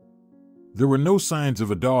neck? There were no signs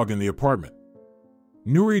of a dog in the apartment.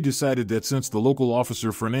 Nuri decided that since the local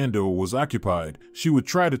officer Fernando was occupied, she would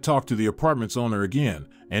try to talk to the apartment's owner again,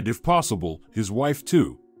 and if possible, his wife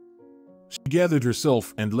too. She gathered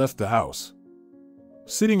herself and left the house.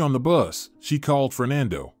 Sitting on the bus, she called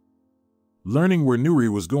Fernando. Learning where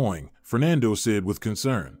Nuri was going, Fernando said with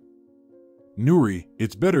concern, "Nuri,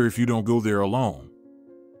 it's better if you don't go there alone.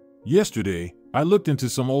 Yesterday, I looked into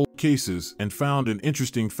some old cases and found an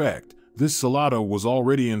interesting fact. This Salado was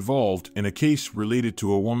already involved in a case related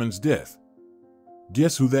to a woman's death.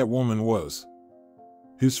 Guess who that woman was?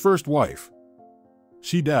 His first wife.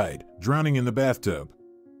 She died, drowning in the bathtub.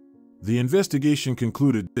 The investigation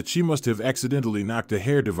concluded that she must have accidentally knocked a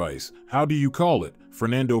hair device. How do you call it?"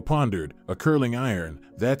 Fernando pondered. "A curling iron,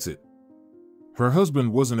 that's it. Her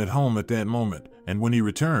husband wasn't at home at that moment, and when he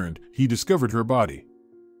returned, he discovered her body.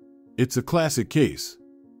 It's a classic case.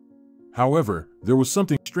 However, there was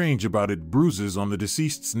something strange about it: bruises on the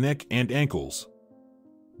deceased's neck and ankles.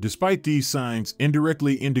 Despite these signs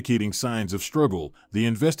indirectly indicating signs of struggle, the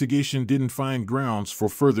investigation didn't find grounds for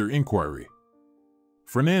further inquiry."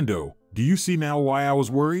 "Fernando, do you see now why I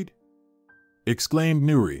was worried?" exclaimed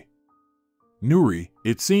Nuri. "Nuri,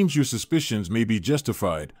 it seems your suspicions may be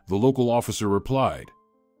justified," the local officer replied.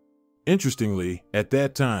 Interestingly, at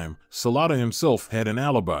that time, Salada himself had an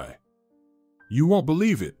alibi. You won't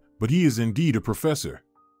believe it, but he is indeed a professor.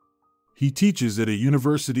 He teaches at a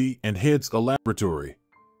university and heads a laboratory.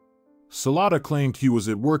 Salada claimed he was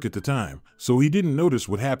at work at the time, so he didn't notice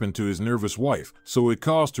what happened to his nervous wife, so it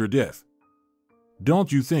caused her death.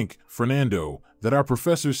 Don't you think, Fernando, that our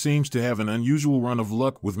professor seems to have an unusual run of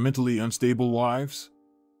luck with mentally unstable wives?"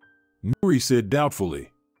 Nuri said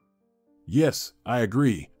doubtfully. "Yes, I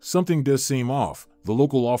agree, something does seem off," the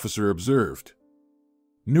local officer observed.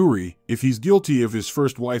 "Nuri, if he's guilty of his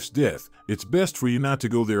first wife's death, it's best for you not to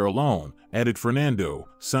go there alone," added Fernando,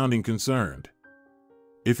 sounding concerned.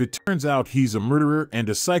 "If it turns out he's a murderer and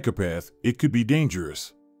a psychopath, it could be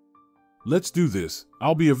dangerous. Let's do this.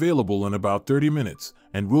 I'll be available in about 30 minutes,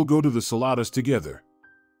 and we'll go to the Saladas together.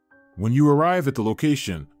 When you arrive at the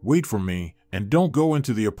location, wait for me, and don't go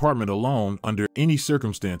into the apartment alone under any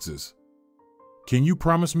circumstances. Can you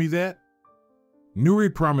promise me that?"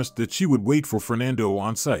 Nuri promised that she would wait for Fernando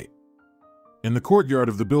on site. In the courtyard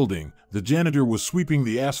of the building, the janitor was sweeping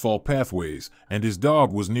the asphalt pathways, and his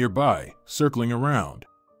dog was nearby, circling around.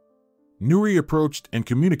 Nuri approached and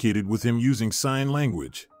communicated with him using sign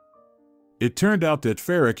language. It turned out that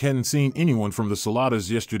Farrick hadn't seen anyone from the Saladas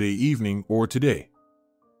yesterday evening or today.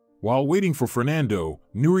 While waiting for Fernando,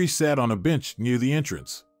 Nuri sat on a bench near the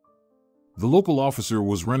entrance. The local officer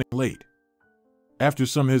was running late. After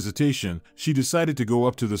some hesitation, she decided to go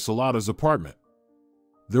up to the Saladas' apartment.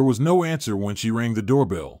 There was no answer when she rang the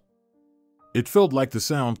doorbell. It felt like the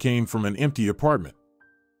sound came from an empty apartment.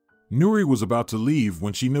 Nuri was about to leave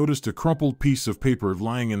when she noticed a crumpled piece of paper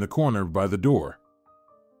lying in the corner by the door.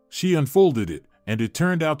 She unfolded it, and it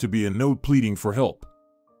turned out to be a note pleading for help.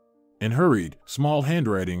 In hurried, small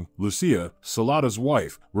handwriting, Lucia, Salada's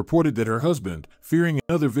wife, reported that her husband, fearing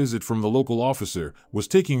another visit from the local officer, was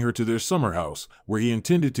taking her to their summer house, where he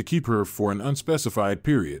intended to keep her for an unspecified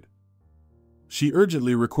period. She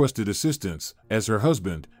urgently requested assistance, as her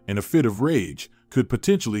husband, in a fit of rage, could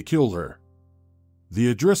potentially kill her. The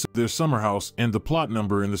address of their summer house and the plot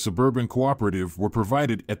number in the suburban cooperative were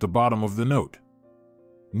provided at the bottom of the note.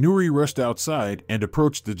 Nuri rushed outside and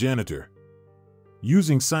approached the janitor.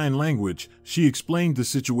 Using sign language, she explained the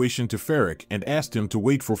situation to Farrick and asked him to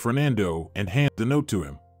wait for Fernando and hand the note to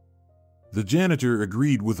him. The janitor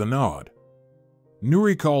agreed with a nod.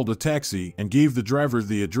 Nuri called a taxi and gave the driver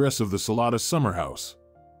the address of the Salada summer house.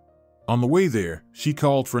 On the way there, she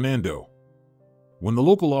called Fernando. When the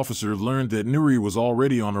local officer learned that Nuri was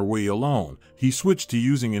already on her way alone, he switched to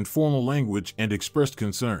using informal language and expressed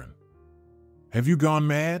concern. "Have you gone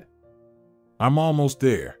mad? I'm almost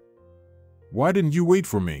there. Why didn't you wait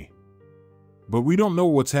for me?" "But we don't know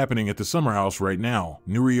what's happening at the summer house right now,"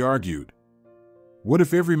 Nuri argued. "What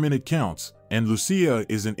if every minute counts, and Lucia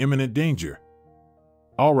is in imminent danger?"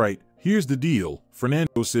 "All right, here's the deal,"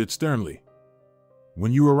 Fernando said sternly.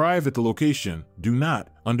 "When you arrive at the location, do not,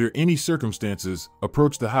 under any circumstances,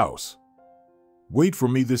 approach the house. Wait for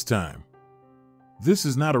me this time. This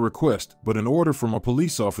is not a request, but an order from a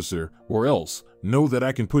police officer, or else, know that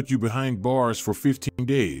I can put you behind bars for 15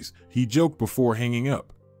 days, he joked before hanging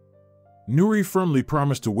up. Nuri firmly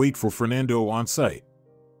promised to wait for Fernando on site.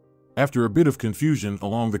 After a bit of confusion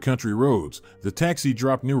along the country roads, the taxi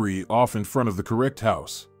dropped Nuri off in front of the correct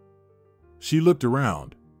house. She looked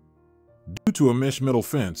around. Due to a mesh metal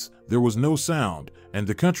fence, there was no sound, and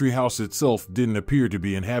the country house itself didn't appear to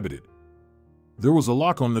be inhabited. There was a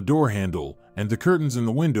lock on the door handle, and the curtains in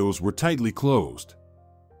the windows were tightly closed.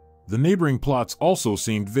 The neighboring plots also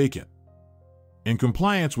seemed vacant. In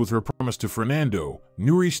compliance with her promise to Fernando,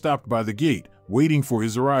 Nuri stopped by the gate, waiting for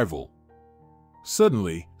his arrival.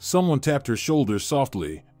 Suddenly, someone tapped her shoulder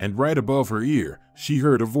softly, and right above her ear, she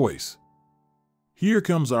heard a voice. "Here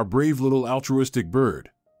comes our brave little altruistic bird."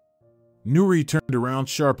 Nuri turned around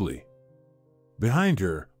sharply. Behind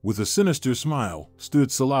her, with a sinister smile, stood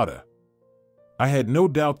Salada. "I had no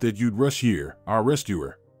doubt that you'd rush here, our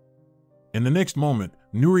rescuer." In the next moment,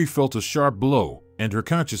 Nuri felt a sharp blow, and her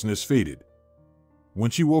consciousness faded. When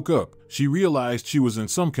she woke up, she realized she was in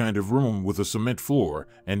some kind of room with a cement floor,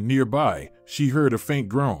 and nearby, she heard a faint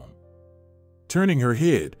groan. Turning her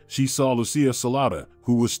head, she saw Lucia Salada,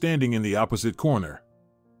 who was standing in the opposite corner.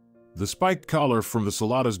 The spiked collar from the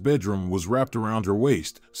Salada's bedroom was wrapped around her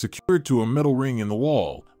waist, secured to a metal ring in the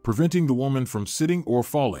wall, preventing the woman from sitting or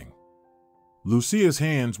falling. Lucia's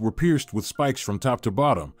hands were pierced with spikes from top to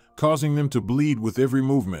bottom, causing them to bleed with every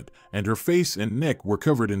movement, and her face and neck were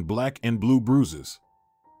covered in black and blue bruises.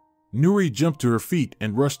 Nuri jumped to her feet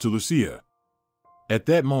and rushed to Lucia. At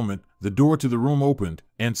that moment, the door to the room opened,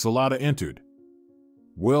 and Salada entered.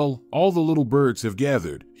 "Well, all the little birds have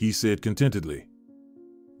gathered," he said contentedly.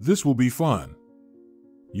 "This will be fun."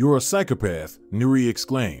 "You're a psychopath," Nuri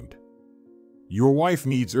exclaimed. "Your wife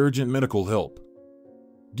needs urgent medical help.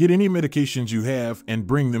 Get any medications you have and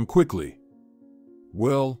bring them quickly."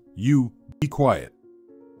 "Well, you, be quiet.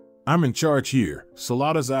 I'm in charge here."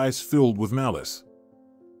 Salada's eyes filled with malice.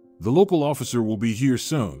 "The local officer will be here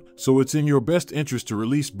soon, so it's in your best interest to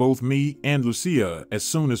release both me and Lucia as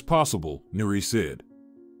soon as possible," Nuri said.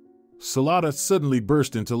 Salada suddenly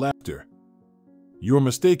burst into laughter. "You're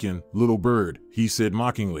mistaken, little bird," he said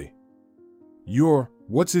mockingly. "You're,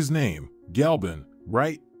 what's his name, Galban,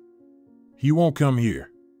 right? He won't come here.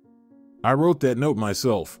 I wrote that note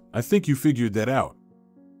myself. I think you figured that out.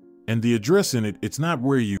 And the address in it, it's not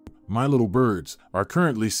where you, my little birds, are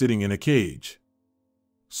currently sitting in a cage.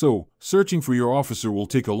 So, searching for your officer will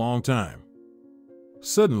take a long time."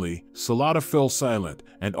 Suddenly, Salada fell silent,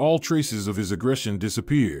 and all traces of his aggression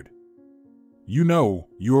disappeared. "You know,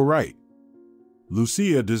 you're right.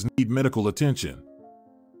 Lucia does need medical attention.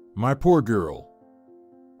 My poor girl."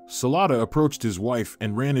 Salada approached his wife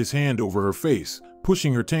and ran his hand over her face,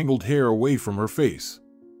 pushing her tangled hair away from her face.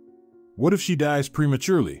 What if she dies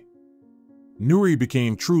prematurely? Nuri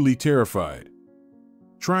became truly terrified.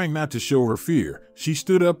 Trying not to show her fear, she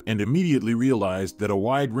stood up and immediately realized that a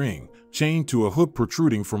wide ring, chained to a hook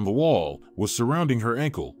protruding from the wall, was surrounding her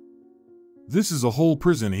ankle. "This is a whole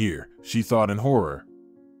prison here," she thought in horror.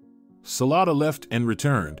 Salada left and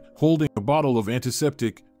returned, holding a bottle of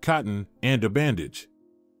antiseptic, cotton, and a bandage.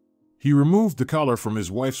 He removed the collar from his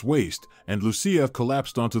wife's waist, and Lucia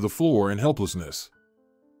collapsed onto the floor in helplessness.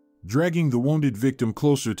 Dragging the wounded victim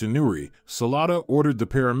closer to Nuri, Salada ordered the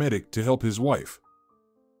paramedic to help his wife.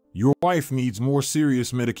 "Your wife needs more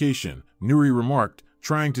serious medication," Nuri remarked,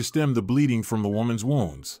 trying to stem the bleeding from the woman's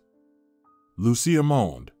wounds. Lucia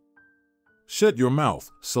moaned. "Shut your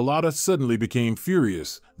mouth." Salada suddenly became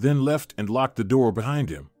furious, then left and locked the door behind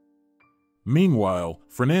him. Meanwhile,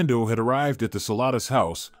 Fernando had arrived at the Salada's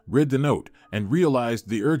house, read the note, and realized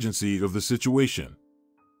the urgency of the situation.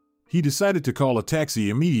 He decided to call a taxi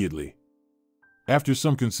immediately. After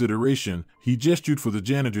some consideration, he gestured for the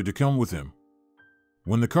janitor to come with him.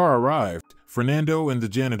 When the car arrived, Fernando and the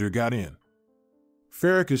janitor got in.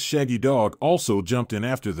 Farrak's shaggy dog also jumped in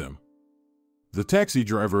after them. The taxi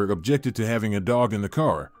driver objected to having a dog in the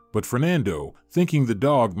car, but Fernando, thinking the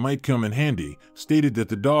dog might come in handy, stated that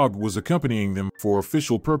the dog was accompanying them for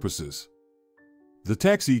official purposes. The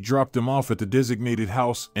taxi dropped them off at the designated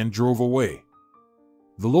house and drove away.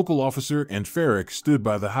 The local officer and Farrak stood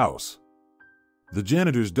by the house. The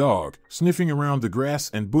janitor's dog, sniffing around the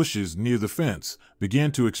grass and bushes near the fence,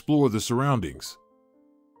 began to explore the surroundings.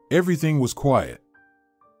 Everything was quiet.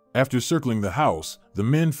 After circling the house, the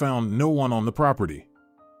men found no one on the property.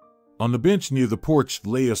 On the bench near the porch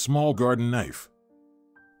lay a small garden knife.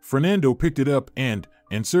 Fernando picked it up and,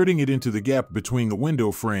 inserting it into the gap between the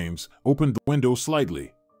window frames, opened the window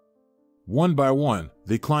slightly. One by one,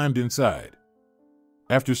 they climbed inside.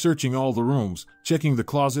 After searching all the rooms, checking the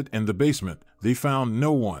closet and the basement, they found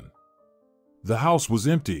no one. The house was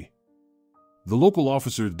empty. The local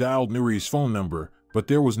officer dialed Nuri's phone number, but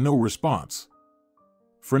there was no response.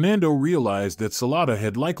 Fernando realized that Salada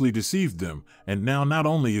had likely deceived them, and now not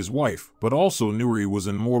only his wife, but also Nuri was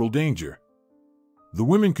in mortal danger. The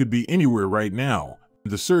women could be anywhere right now,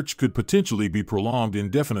 and the search could potentially be prolonged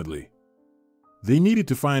indefinitely. They needed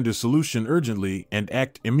to find a solution urgently and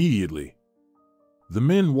act immediately. The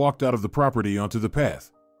men walked out of the property onto the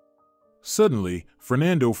path. Suddenly,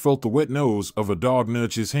 Fernando felt the wet nose of a dog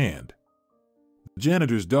nudge his hand. The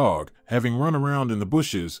janitor's dog, having run around in the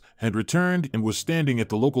bushes, had returned and was standing at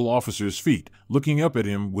the local officer's feet, looking up at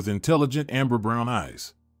him with intelligent amber-brown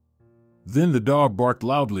eyes. Then the dog barked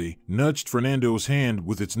loudly, nudged Fernando's hand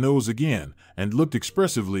with its nose again, and looked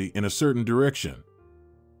expressively in a certain direction.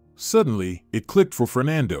 Suddenly, it clicked for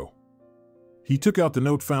Fernando. He took out the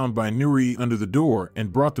note found by Nuri under the door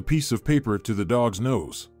and brought the piece of paper to the dog's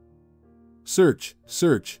nose. "Search,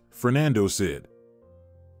 search," Fernando said.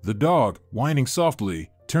 The dog, whining softly,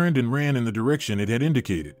 turned and ran in the direction it had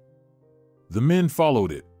indicated. The men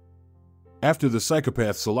followed it. After the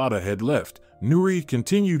psychopath Salada had left, Nuri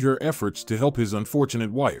continued her efforts to help his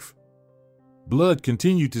unfortunate wife. Blood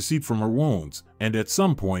continued to seep from her wounds, and at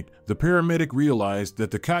some point, the paramedic realized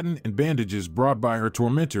that the cotton and bandages brought by her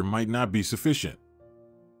tormentor might not be sufficient.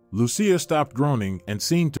 Lucia stopped groaning and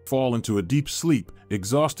seemed to fall into a deep sleep,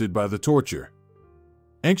 exhausted by the torture.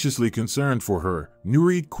 Anxiously concerned for her,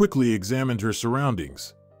 Nuri quickly examined her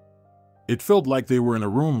surroundings. It felt like they were in a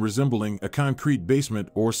room resembling a concrete basement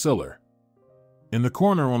or cellar. In the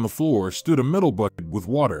corner on the floor stood a metal bucket with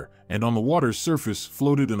water, and on the water's surface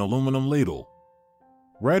floated an aluminum ladle.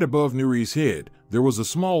 Right above Nuri's head, there was a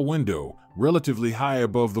small window, relatively high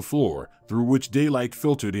above the floor, through which daylight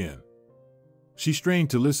filtered in. She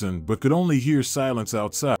strained to listen but could only hear silence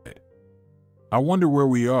outside. "I wonder where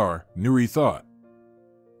we are," Nuri thought.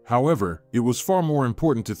 However, it was far more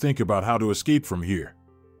important to think about how to escape from here.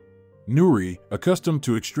 Nuri, accustomed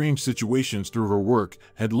to extreme situations through her work,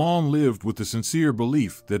 had long lived with the sincere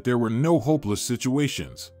belief that there were no hopeless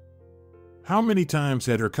situations. How many times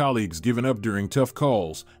had her colleagues given up during tough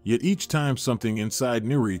calls, yet each time something inside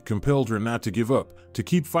Nuri compelled her not to give up, to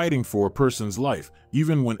keep fighting for a person's life,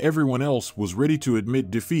 even when everyone else was ready to admit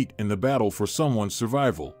defeat in the battle for someone's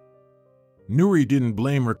survival. Nuri didn't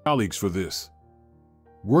blame her colleagues for this.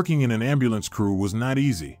 Working in an ambulance crew was not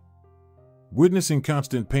easy. Witnessing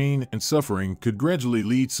constant pain and suffering could gradually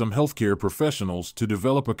lead some healthcare professionals to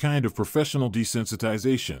develop a kind of professional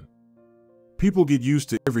desensitization. People get used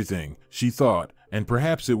to everything, she thought, and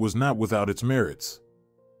perhaps it was not without its merits.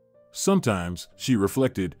 Sometimes, she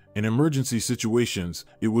reflected, in emergency situations,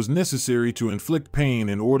 it was necessary to inflict pain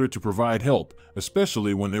in order to provide help,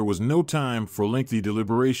 especially when there was no time for lengthy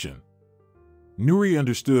deliberation. Nuri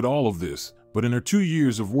understood all of this, but in her 2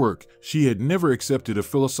 years of work, she had never accepted a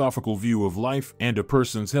philosophical view of life and a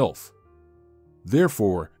person's health.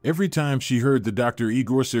 Therefore, every time she heard the Dr.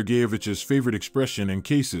 Igor Sergeyevich's favorite expression in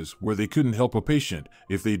cases where they couldn't help a patient,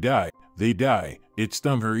 "If they die, it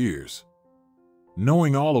stung her ears.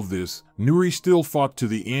 Knowing all of this, Nuri still fought to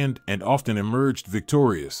the end and often emerged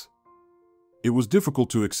victorious. It was difficult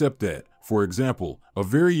to accept that, for example, a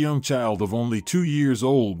very young child of only 2 years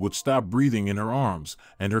old would stop breathing in her arms,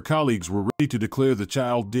 and her colleagues were ready to declare the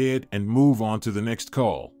child dead and move on to the next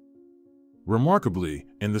call. Remarkably,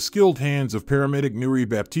 in the skilled hands of paramedic Nuri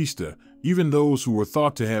Baptista, even those who were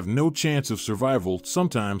thought to have no chance of survival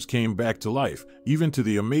sometimes came back to life, even to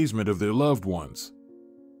the amazement of their loved ones.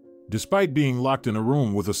 Despite being locked in a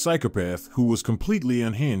room with a psychopath who was completely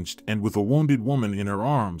unhinged and with a wounded woman in her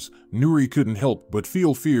arms, Nuri couldn't help but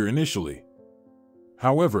feel fear initially.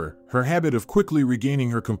 However, her habit of quickly regaining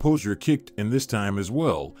her composure kicked in this time as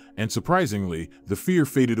well, and surprisingly, the fear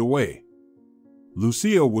faded away.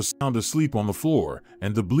 Lucia was sound asleep on the floor,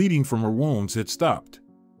 and the bleeding from her wounds had stopped.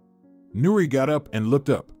 Nuri got up and looked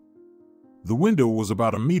up. The window was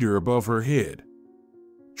about a meter above her head.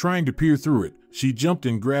 Trying to peer through it, she jumped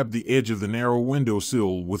and grabbed the edge of the narrow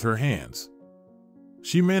windowsill with her hands.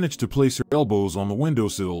 She managed to place her elbows on the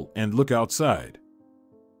windowsill and look outside.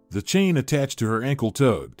 The chain attached to her ankle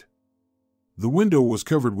tugged. The window was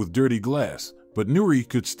covered with dirty glass, but Nuri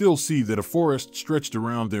could still see that a forest stretched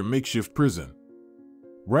around their makeshift prison.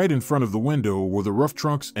 Right in front of the window were the rough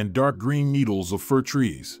trunks and dark green needles of fir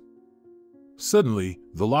trees. Suddenly,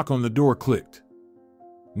 the lock on the door clicked.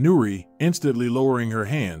 Nuri, instantly lowering her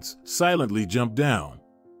hands, silently jumped down.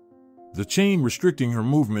 The chain restricting her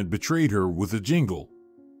movement betrayed her with a jingle.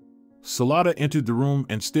 Salada entered the room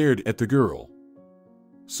and stared at the girl.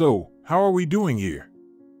 "So, how are we doing here?"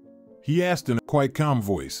 he asked in a quite calm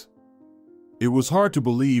voice. It was hard to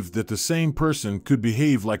believe that the same person could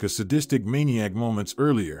behave like a sadistic maniac moments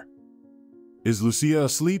earlier. "Is Lucia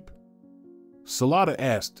asleep?" Salada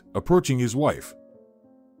asked, approaching his wife.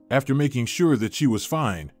 After making sure that she was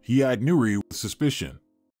fine, he eyed Nuri with suspicion.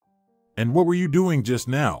 "And what were you doing just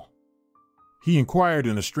now?" he inquired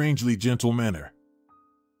in a strangely gentle manner.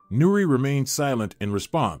 Nuri remained silent in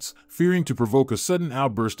response, fearing to provoke a sudden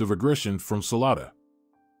outburst of aggression from Salada.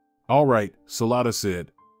 All right, Salada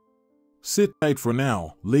said. Sit tight for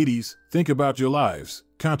now, ladies, think about your lives,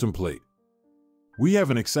 contemplate. We have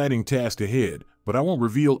an exciting task ahead, but I won't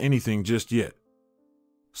reveal anything just yet.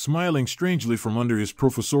 Smiling strangely from under his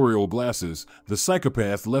professorial glasses, the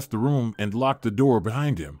psychopath left the room and locked the door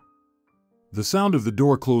behind him. The sound of the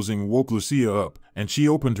door closing woke Lucia up, and she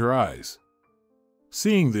opened her eyes.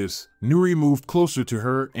 Seeing this, Nuri moved closer to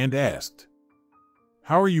her and asked,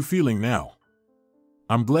 "How are you feeling now?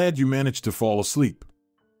 I'm glad you managed to fall asleep.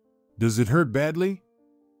 Does it hurt badly?"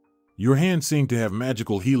 "Your hand seemed to have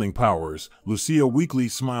magical healing powers," Lucia weakly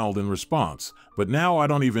smiled in response, "but now I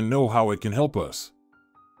don't even know how it can help us.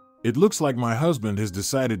 It looks like my husband has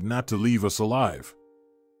decided not to leave us alive.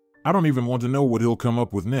 I don't even want to know what he'll come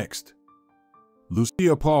up with next."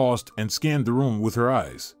 Lucia paused and scanned the room with her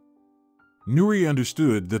eyes. Nuri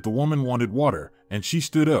understood that the woman wanted water, and she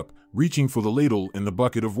stood up, reaching for the ladle in the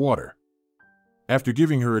bucket of water. After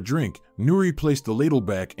giving her a drink, Nuri placed the ladle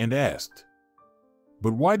back and asked,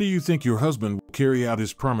 "But why do you think your husband will carry out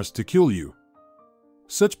his promise to kill you?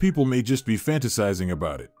 Such people may just be fantasizing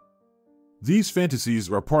about it. These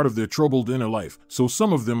fantasies are part of their troubled inner life, so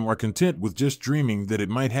some of them are content with just dreaming that it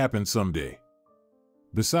might happen someday.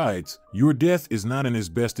 Besides, your death is not in his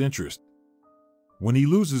best interest. When he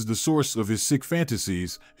loses the source of his sick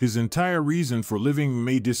fantasies, his entire reason for living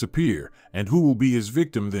may disappear, and who will be his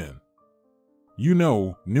victim then? You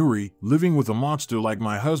know, Nuri, living with a monster like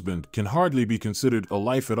my husband can hardly be considered a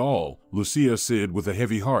life at all," Lucia said with a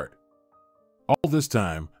heavy heart. "All this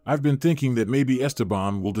time, I've been thinking that maybe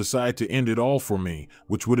Esteban will decide to end it all for me,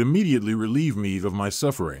 which would immediately relieve me of my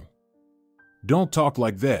suffering." "Don't talk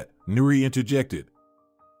like that," Nuri interjected.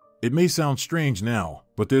 "It may sound strange now,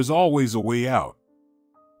 but there's always a way out.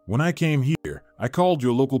 When I came here, I called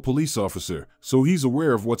your local police officer, so he's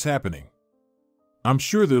aware of what's happening. I'm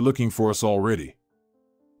sure they're looking for us already.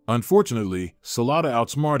 Unfortunately, Salada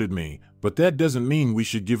outsmarted me, but that doesn't mean we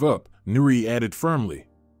should give up," Nuri added firmly.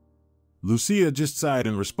 Lucia just sighed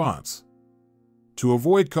in response. To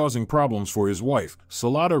avoid causing problems for his wife,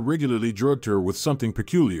 Salada regularly drugged her with something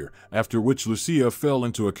peculiar, after which Lucia fell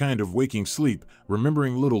into a kind of waking sleep,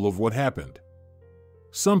 remembering little of what happened.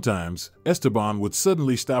 Sometimes, Esteban would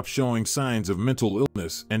suddenly stop showing signs of mental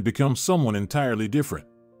illness and become someone entirely different.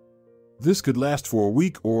 This could last for a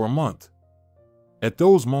week or a month. At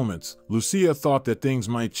those moments, Lucia thought that things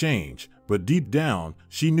might change, but deep down,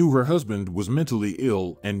 she knew her husband was mentally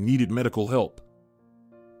ill and needed medical help.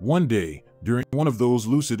 One day, during one of those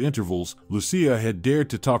lucid intervals, Lucia had dared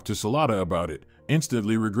to talk to Salada about it,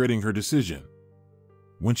 instantly regretting her decision.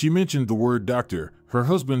 When she mentioned the word doctor, her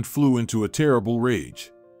husband flew into a terrible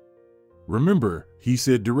rage. "Remember," he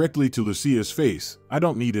said directly to Lucia's face, "I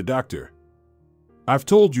don't need a doctor. I've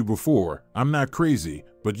told you before, I'm not crazy,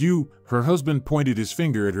 but you," her husband pointed his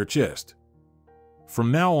finger at her chest.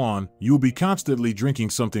 "From now on, you'll be constantly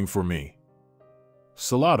drinking something for me."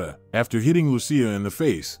 Salada, after hitting Lucia in the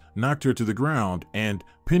face, knocked her to the ground and,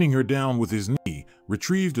 pinning her down with his knee,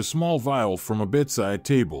 retrieved a small vial from a bedside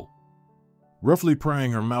table. Roughly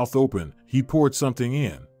prying her mouth open, he poured something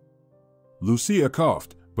in. Lucia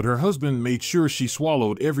coughed, but her husband made sure she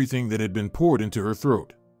swallowed everything that had been poured into her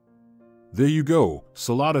throat. "There you go,"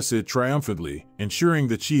 Salada said triumphantly, ensuring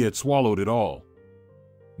that she had swallowed it all.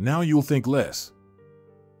 "Now you'll think less."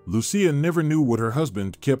 Lucia never knew what her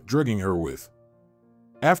husband kept drugging her with.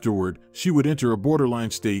 Afterward, she would enter a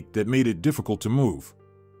borderline state that made it difficult to move.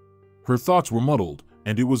 Her thoughts were muddled,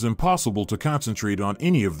 and it was impossible to concentrate on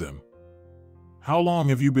any of them. "How long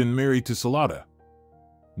have you been married to Salada?"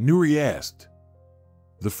 Nuri asked.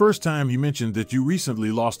 "The first time you mentioned that you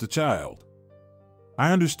recently lost a child.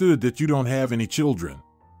 I understood that you don't have any children."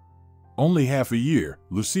 "Only half a year,"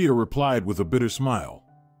 Lucia replied with a bitter smile.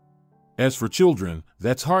 "As for children,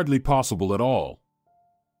 that's hardly possible at all.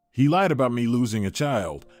 He lied about me losing a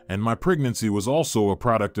child, and my pregnancy was also a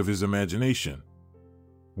product of his imagination.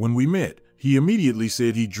 When we met, he immediately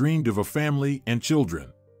said he dreamed of a family and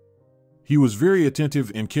children. He was very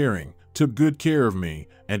attentive and caring, took good care of me,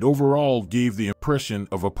 and overall gave the impression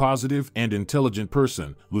of a positive and intelligent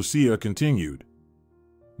person," Lucia continued.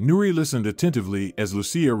 Nuri listened attentively as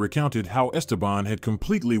Lucia recounted how Esteban had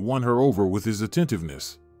completely won her over with his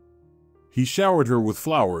attentiveness. He showered her with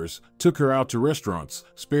flowers, took her out to restaurants,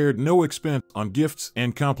 spared no expense on gifts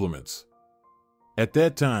and compliments. At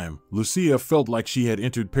that time, Lucia felt like she had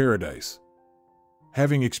entered paradise.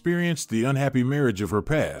 Having experienced the unhappy marriage of her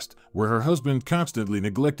past, where her husband constantly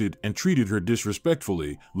neglected and treated her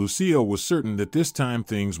disrespectfully, Lucia was certain that this time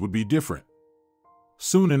things would be different.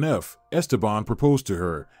 Soon enough, Esteban proposed to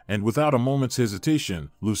her, and without a moment's hesitation,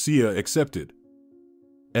 Lucia accepted.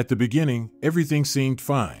 At the beginning, everything seemed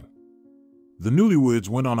fine. The newlyweds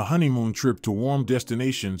went on a honeymoon trip to warm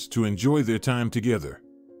destinations to enjoy their time together.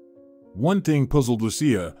 One thing puzzled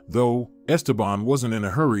Lucia, though: Esteban wasn't in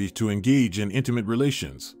a hurry to engage in intimate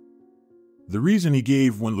relations. The reason he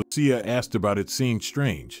gave when Lucia asked about it seemed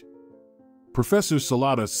strange. Professor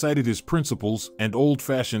Salata cited his principles and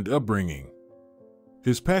old-fashioned upbringing.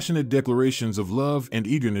 His passionate declarations of love and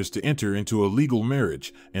eagerness to enter into a legal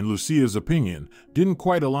marriage, in Lucia's opinion, didn't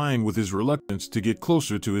quite align with his reluctance to get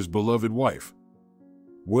closer to his beloved wife.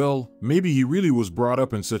 Well, maybe he really was brought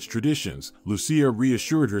up in such traditions, Lucia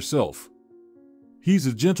reassured herself. He's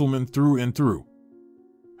a gentleman through and through.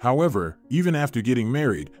 However, even after getting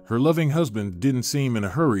married, her loving husband didn't seem in a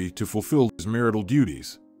hurry to fulfill his marital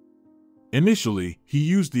duties. Initially, he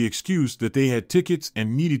used the excuse that they had tickets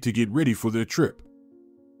and needed to get ready for their trip.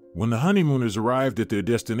 When the honeymooners arrived at their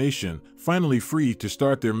destination, finally free to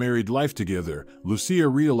start their married life together, Lucia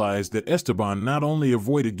realized that Esteban not only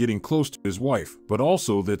avoided getting close to his wife, but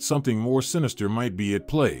also that something more sinister might be at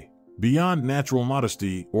play, beyond natural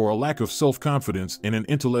modesty or a lack of self-confidence in an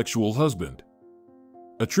intellectual husband.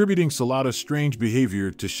 Attributing Salata's strange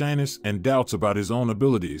behavior to shyness and doubts about his own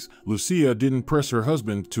abilities, Lucia didn't press her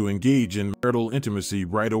husband to engage in marital intimacy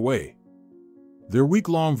right away. Their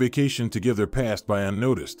week-long vacation together passed by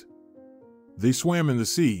unnoticed. They swam in the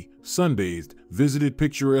sea, sunbathed, visited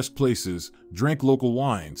picturesque places, drank local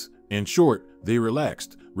wines. In short, they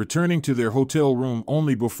relaxed, returning to their hotel room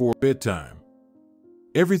only before bedtime.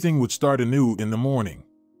 Everything would start anew in the morning.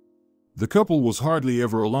 The couple was hardly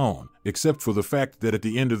ever alone, except for the fact that at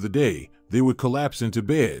the end of the day, they would collapse into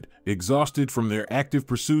bed, exhausted from their active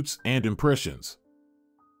pursuits and impressions.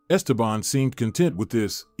 Esteban seemed content with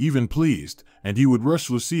this, even pleased, and he would rush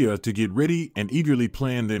Lucia to get ready and eagerly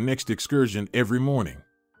plan their next excursion every morning.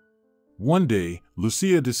 One day,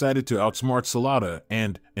 Lucia decided to outsmart Salata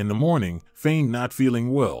and, in the morning, feigned not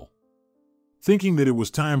feeling well. Thinking that it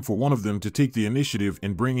was time for one of them to take the initiative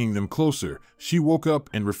in bringing them closer, she woke up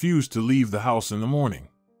and refused to leave the house in the morning.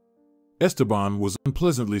 Esteban was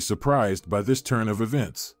unpleasantly surprised by this turn of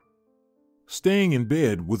events. Staying in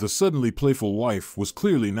bed with a suddenly playful wife was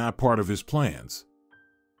clearly not part of his plans.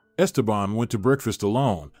 Esteban went to breakfast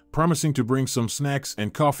alone, promising to bring some snacks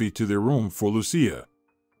and coffee to their room for Lucia.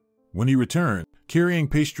 When he returned, carrying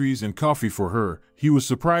pastries and coffee for her, he was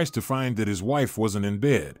surprised to find that his wife wasn't in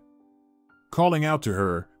bed. Calling out to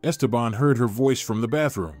her, Esteban heard her voice from the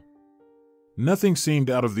bathroom. Nothing seemed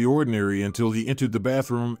out of the ordinary until he entered the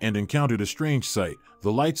bathroom and encountered a strange sight.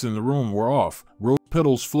 The lights in the room were off, rose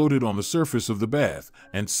petals floated on the surface of the bath,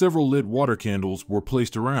 and several lit water candles were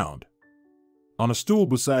placed around. On a stool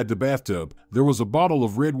beside the bathtub, there was a bottle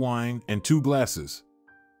of red wine and 2 glasses.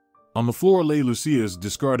 On the floor lay Lucia's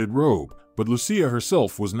discarded robe, but Lucia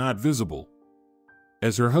herself was not visible.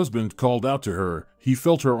 As her husband called out to her, he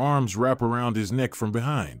felt her arms wrap around his neck from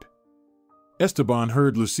behind. Esteban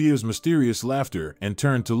heard Lucia's mysterious laughter and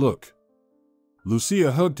turned to look.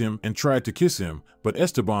 Lucia hugged him and tried to kiss him, but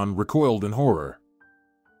Esteban recoiled in horror.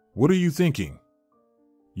 "What are you thinking?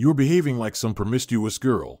 You're behaving like some promiscuous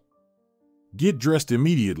girl. Get dressed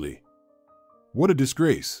immediately. What a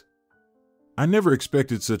disgrace. I never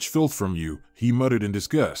expected such filth from you," he muttered in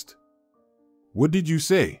disgust. "What did you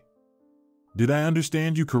say? Did I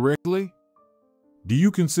understand you correctly? Do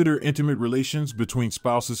you consider intimate relations between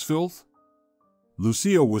spouses filth?"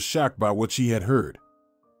 Lucia was shocked by what she had heard.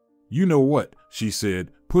 "You know what," she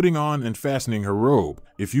said, putting on and fastening her robe,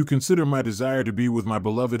 "if you consider my desire to be with my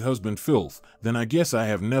beloved husband filth, then I guess I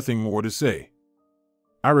have nothing more to say.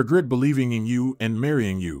 I regret believing in you and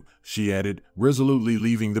marrying you," she added, resolutely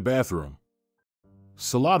leaving the bathroom.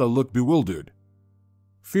 Salata looked bewildered.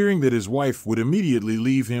 Fearing that his wife would immediately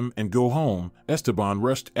leave him and go home, Esteban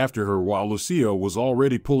rushed after her while Lucia was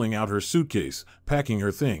already pulling out her suitcase, packing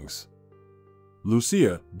her things.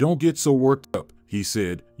 "Lucia, don't get so worked up," he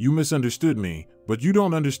said. "You misunderstood me, but you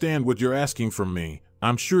don't understand what you're asking from me.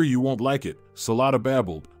 I'm sure you won't like it," Salata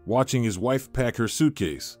babbled, watching his wife pack her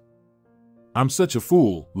suitcase. "I'm such a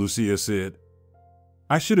fool," Lucia said.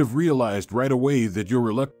 "I should have realized right away that your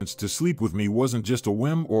reluctance to sleep with me wasn't just a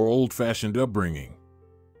whim or old-fashioned upbringing."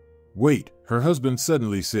 "Wait," her husband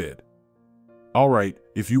suddenly said. "All right,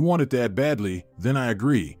 if you want it that badly, then I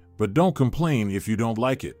agree, but don't complain if you don't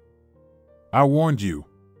like it. I warned you."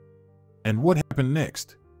 "And what happened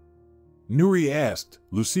next?" Nuri asked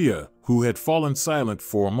Lucia, who had fallen silent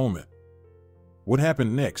for a moment. "What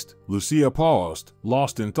happened next?" Lucia paused,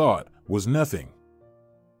 lost in thought. "Was nothing.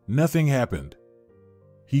 Nothing happened.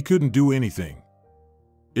 He couldn't do anything.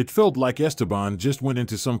 It felt like Esteban just went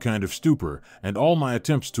into some kind of stupor, and all my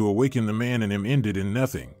attempts to awaken the man in him ended in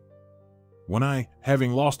nothing." When I,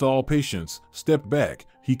 having lost all patience, stepped back,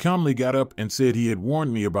 he calmly got up and said he had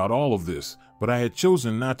warned me about all of this, but I had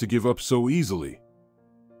chosen not to give up so easily.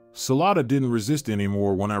 Salata didn't resist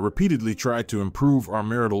anymore when I repeatedly tried to improve our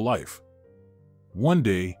marital life. One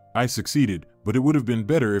day, I succeeded, but it would have been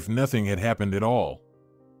better if nothing had happened at all.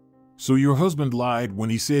 So your husband lied when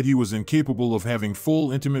he said he was incapable of having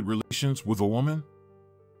full intimate relations with a woman?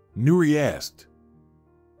 Nuri asked.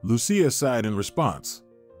 Lucia sighed in response.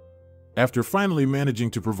 After finally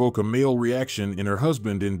managing to provoke a male reaction in her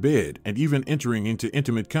husband in bed and even entering into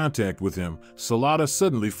intimate contact with him, Salata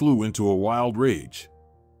suddenly flew into a wild rage.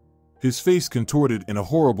 His face contorted in a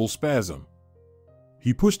horrible spasm.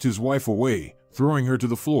 He pushed his wife away, throwing her to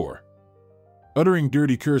the floor. Uttering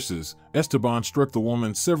dirty curses, Esteban struck the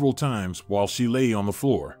woman several times while she lay on the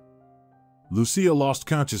floor. Lucia lost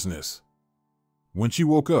consciousness. When she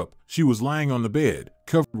woke up, she was lying on the bed,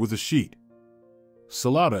 covered with a sheet.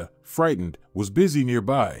 Salata, frightened, was busy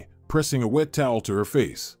nearby, pressing a wet towel to her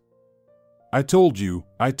face. I told you,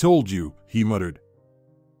 he muttered.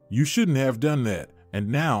 You shouldn't have done that, and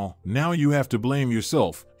now you have to blame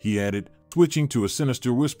yourself, he added, switching to a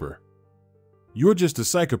sinister whisper. You're just a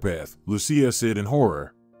psychopath, Lucia said in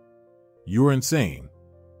horror. You're insane.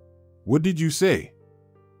 What did you say?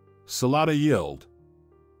 Salata yelled.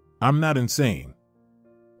 I'm not insane.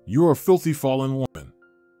 You're a filthy fallen woman.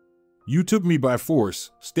 You took me by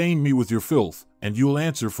force, stained me with your filth, and you'll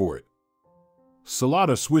answer for it.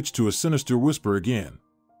 Salata switched to a sinister whisper again.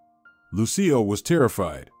 Lucia was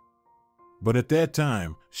terrified. But at that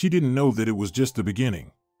time, she didn't know that it was just the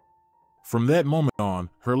beginning. From that moment on,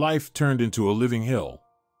 her life turned into a living hell.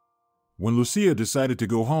 When Lucia decided to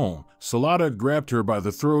go home, Salata grabbed her by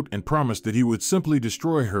the throat and promised that he would simply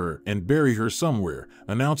destroy her and bury her somewhere,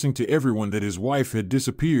 announcing to everyone that his wife had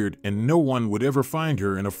disappeared and no one would ever find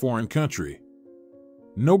her in a foreign country.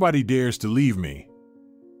 Nobody dares to leave me.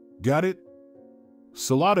 Got it?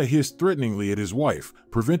 Salata hissed threateningly at his wife,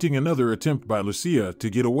 preventing another attempt by Lucia to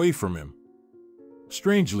get away from him.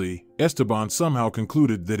 Strangely, Esteban somehow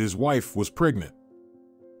concluded that his wife was pregnant.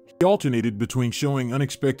 He alternated between showing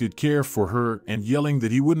unexpected care for her and yelling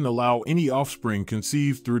that he wouldn't allow any offspring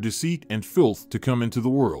conceived through deceit and filth to come into the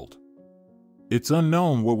world. It's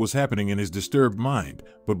unknown what was happening in his disturbed mind,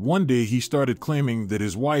 but one day he started claiming that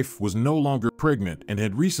his wife was no longer pregnant and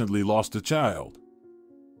had recently lost a child.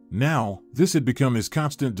 Now, this had become his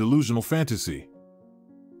constant delusional fantasy.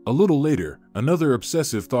 A little later, another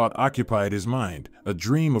obsessive thought occupied his mind, a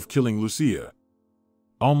dream of killing Lucia.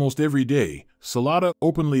 Almost every day, Salata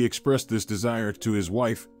openly expressed this desire to his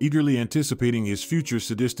wife, eagerly anticipating his future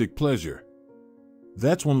sadistic pleasure.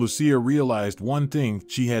 That's when Lucia realized one thing: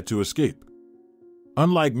 she had to escape.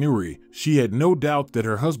 Unlike Nuri, she had no doubt that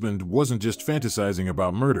her husband wasn't just fantasizing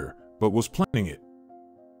about murder, but was planning it.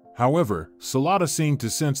 However, Salata seemed to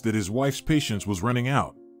sense that his wife's patience was running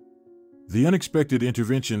out. The unexpected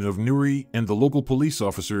intervention of Nuri and the local police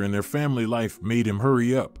officer in their family life made him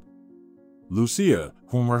hurry up. Lucia,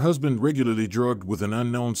 whom her husband regularly drugged with an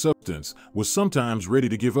unknown substance, was sometimes ready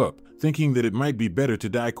to give up, thinking that it might be better to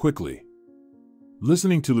die quickly.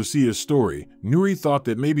 Listening to Lucia's story, Nuri thought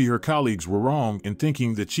that maybe her colleagues were wrong in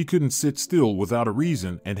thinking that she couldn't sit still without a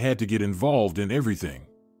reason and had to get involved in everything.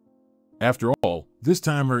 After all, this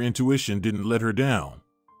time her intuition didn't let her down.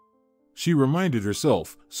 She reminded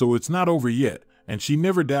herself, so it's not over yet, and she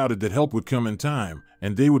never doubted that help would come in time,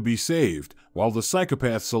 and they would be saved, while the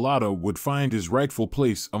psychopath Salata would find his rightful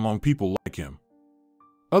place among people like him.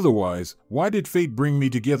 Otherwise, why did fate bring me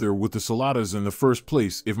together with the Salatas in the first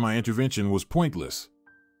place if my intervention was pointless?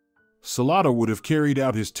 Salata would have carried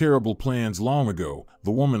out his terrible plans long ago,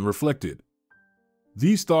 the woman reflected.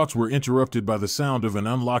 These thoughts were interrupted by the sound of an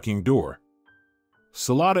unlocking door.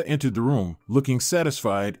 Salata entered the room, looking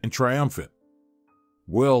satisfied and triumphant.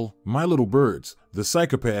 Well, my little birds, the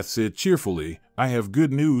psychopath said cheerfully, I have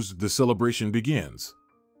good news. The celebration begins.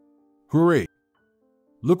 Hooray!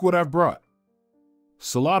 Look what I've brought.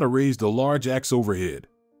 Salata raised a large axe overhead.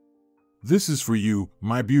 This is for you,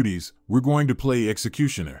 my beauties. We're going to play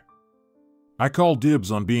executioner. I call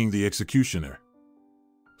dibs on being the executioner.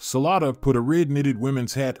 Salata put a red knitted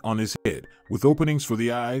women's hat on his head, with openings for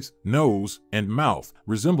the eyes, nose, and mouth,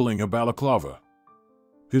 resembling a balaclava.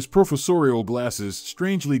 His professorial glasses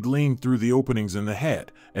strangely gleamed through the openings in the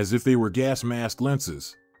hat, as if they were gas mask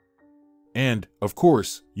lenses. And, of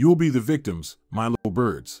course, you'll be the victims, my little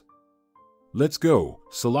birds. Let's go.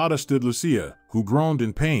 Salata stood Lucia, who groaned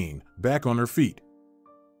in pain, back on her feet.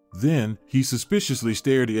 Then, he suspiciously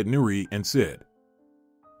stared at Nuri and said,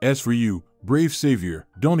 As for you, brave savior,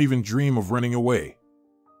 don't even dream of running away.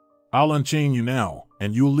 I'll unchain you now,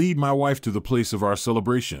 and you'll lead my wife to the place of our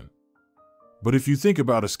celebration. But if you think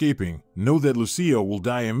about escaping, know that Lucia will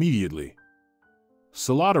die immediately.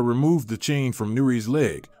 Salata removed the chain from Nuri's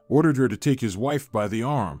leg, ordered her to take his wife by the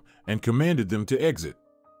arm, and commanded them to exit.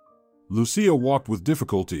 Lucia walked with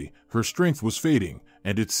difficulty, her strength was fading,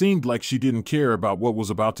 and it seemed like she didn't care about what was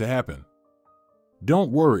about to happen.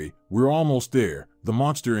 "Don't worry, we're almost there," the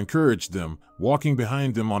monster encouraged them, walking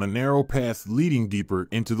behind them on a narrow path leading deeper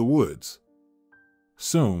into the woods.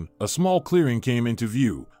 Soon, a small clearing came into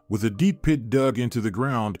view, with a deep pit dug into the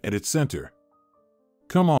ground at its center.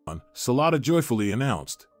 "Come on," Salata joyfully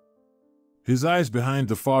announced. His eyes behind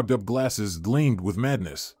the fogged-up glasses gleamed with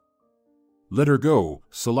madness. "Let her go,"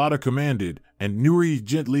 Salata commanded, and Nuri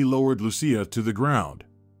gently lowered Lucia to the ground.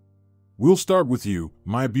 "We'll start with you,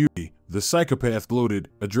 my beauty," the psychopath gloated,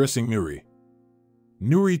 addressing Nuri.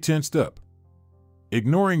 Nuri tensed up.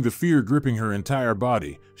 Ignoring the fear gripping her entire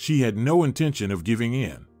body, she had no intention of giving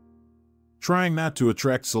in. Trying not to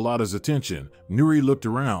attract Salata's attention, Nuri looked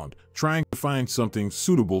around, trying to find something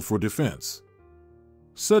suitable for defense.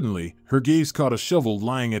 Suddenly, her gaze caught a shovel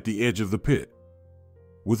lying at the edge of the pit.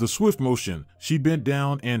 With a swift motion, she bent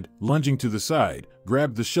down and, lunging to the side,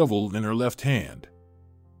 grabbed the shovel in her left hand.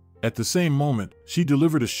 At the same moment, she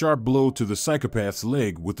delivered a sharp blow to the psychopath's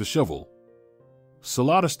leg with the shovel.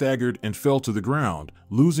 Salata staggered and fell to the ground,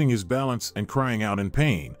 losing his balance and crying out in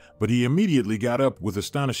pain, but he immediately got up with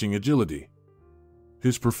astonishing agility.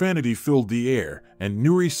 His profanity filled the air, and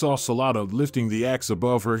Nuri saw Salata lifting the axe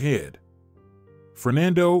above her head.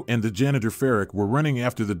 Fernando and the janitor Ferric were running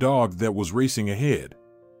after the dog that was racing ahead.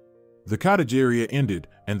 The cottage area ended,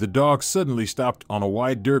 and the dog suddenly stopped on a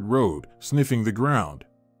wide dirt road, sniffing the ground.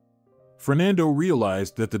 Fernando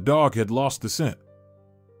realized that the dog had lost the scent.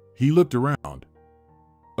 He looked around.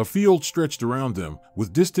 A field stretched around them,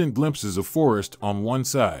 with distant glimpses of forest on one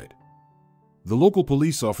side. The local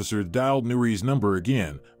police officer dialed Nuri's number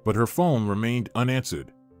again, but her phone remained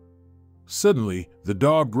unanswered. Suddenly, the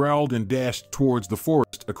dog growled and dashed towards the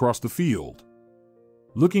forest across the field.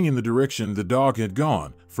 Looking in the direction the dog had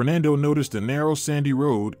gone, Fernando noticed a narrow sandy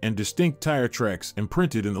road and distinct tire tracks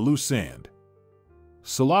imprinted in the loose sand.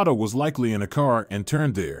 Salata was likely in a car and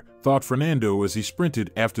turned there, thought Fernando as he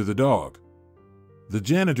sprinted after the dog. The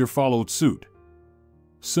janitor followed suit.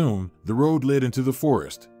 Soon, the road led into the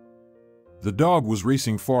forest. The dog was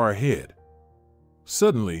racing far ahead.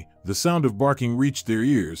 Suddenly, the sound of barking reached their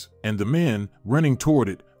ears, and the men, running toward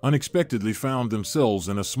it, unexpectedly found themselves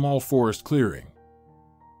in a small forest clearing.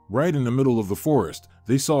 Right in the middle of the forest,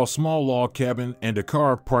 they saw a small log cabin and a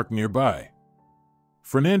car parked nearby.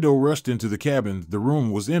 Fernando rushed into the cabin. The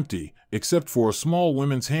room was empty, except for a small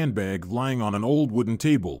women's handbag lying on an old wooden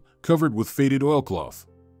table, covered with faded oilcloth.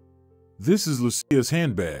 "This is Lucia's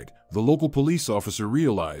handbag," the local police officer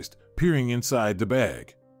realized, peering inside the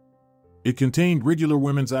bag. It contained regular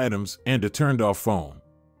women's items and a turned-off phone.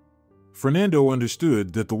 Fernando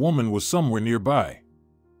understood that the woman was somewhere nearby.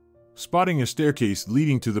 Spotting a staircase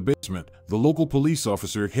leading to the basement, the local police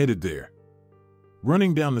officer headed there.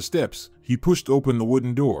 Running down the steps, he pushed open the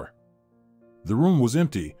wooden door. The room was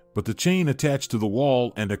empty, but the chain attached to the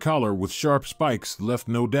wall and a collar with sharp spikes left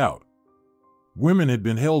no doubt. Women had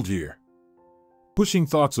been held here. Pushing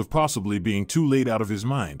thoughts of possibly being too late out of his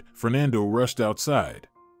mind, Fernando rushed outside.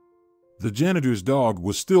 The janitor's dog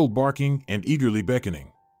was still barking and eagerly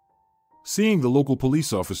beckoning. Seeing the local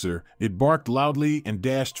police officer, it barked loudly and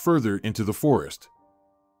dashed further into the forest.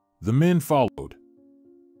 The men followed.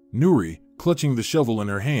 Nuri, clutching the shovel in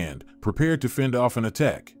her hand, prepared to fend off an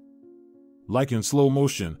attack. Like in slow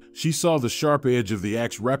motion, she saw the sharp edge of the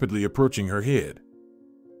axe rapidly approaching her head.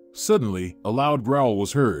 Suddenly, a loud growl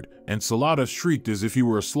was heard, and Salata shrieked as if he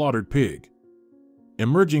were a slaughtered pig.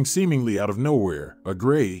 Emerging seemingly out of nowhere, a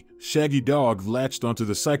gray, shaggy dog latched onto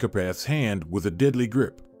the psychopath's hand with a deadly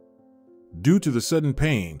grip. Due to the sudden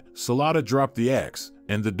pain, Salata dropped the axe,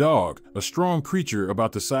 and the dog, a strong creature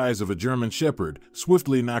about the size of a German shepherd,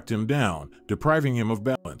 swiftly knocked him down, depriving him of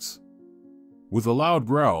balance. With a loud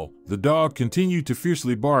growl, the dog continued to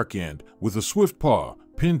fiercely bark and, with a swift paw,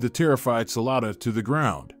 pinned the terrified Salata to the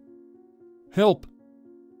ground. "Help!"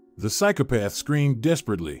 The psychopath screamed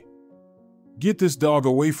desperately. "Get this dog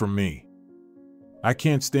away from me! I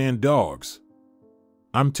can't stand dogs.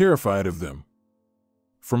 I'm terrified of them."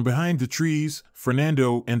 From behind the trees,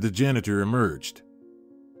 Fernando and the janitor emerged.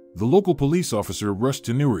 The local police officer rushed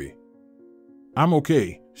to Nuri. "I'm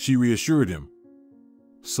okay," she reassured him.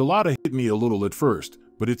 "Salata hit me a little at first,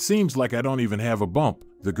 but it seems like I don't even have a bump,"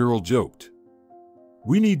 the girl joked.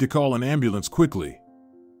 "We need to call an ambulance quickly."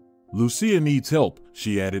 "Lucia needs help,"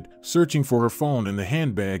 she added, searching for her phone in the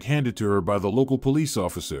handbag handed to her by the local police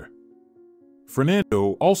officer.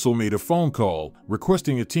 Fernando also made a phone call,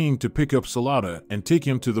 requesting a team to pick up Salada and take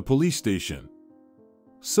him to the police station.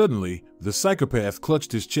 Suddenly, the psychopath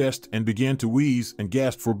clutched his chest and began to wheeze and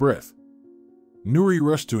gasp for breath. Nuri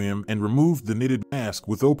rushed to him and removed the knitted mask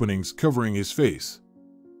with openings covering his face.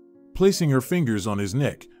 Placing her fingers on his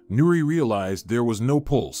neck, Nuri realized there was no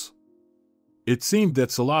pulse. It seemed that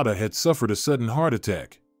Salada had suffered a sudden heart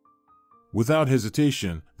attack. Without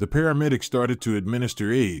hesitation, the paramedic started to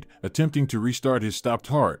administer aid, attempting to restart his stopped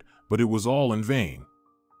heart, but it was all in vain.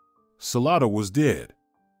 Salada was dead.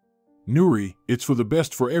 "Nuri, it's for the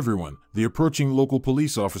best for everyone," the approaching local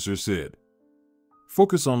police officer said.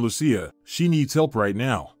 "Focus on Lucia, she needs help right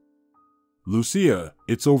now." "Lucia,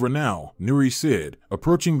 it's over now," Nuri said,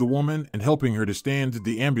 approaching the woman and helping her to stand.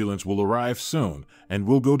 "The ambulance will arrive soon, and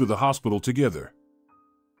we'll go to the hospital together."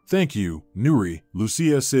 "Thank you, Nuri,"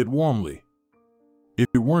 Lucia said warmly. "If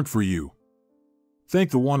it weren't for you." "Thank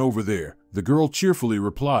the one over there," the girl cheerfully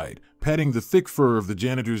replied, patting the thick fur of the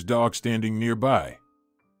janitor's dog standing nearby.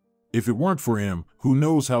 "If it weren't for him, who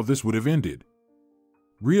knows how this would have ended."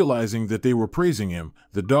 Realizing that they were praising him,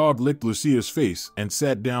 the dog licked Lucia's face and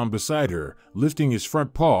sat down beside her, lifting his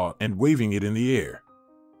front paw and waving it in the air.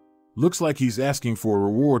 "Looks like he's asking for a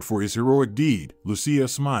reward for his heroic deed," Lucia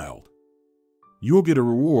smiled. "You'll get a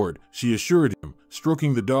reward," she assured him,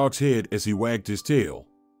 stroking the dog's head as he wagged his tail.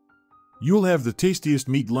 "You'll have the tastiest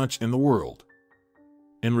meat lunch in the world."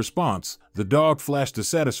 In response, the dog flashed a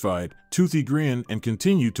satisfied, toothy grin and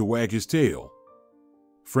continued to wag his tail.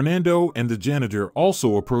 Fernando and the janitor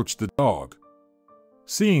also approached the dog.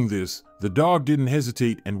 Seeing this, the dog didn't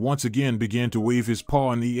hesitate and once again began to wave his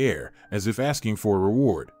paw in the air, as if asking for a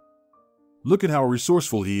reward. "Look at how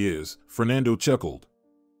resourceful he is," Fernando chuckled.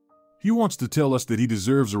 "He wants to tell us that he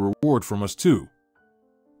deserves a reward from us too."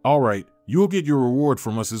 "All right, you'll get your reward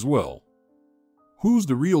from us as well." "Who's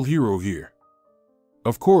the real hero here?"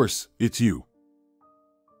 "Of course, it's you."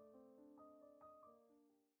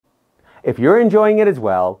 If you're enjoying it as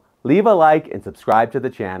well, leave a like and subscribe to the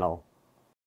channel.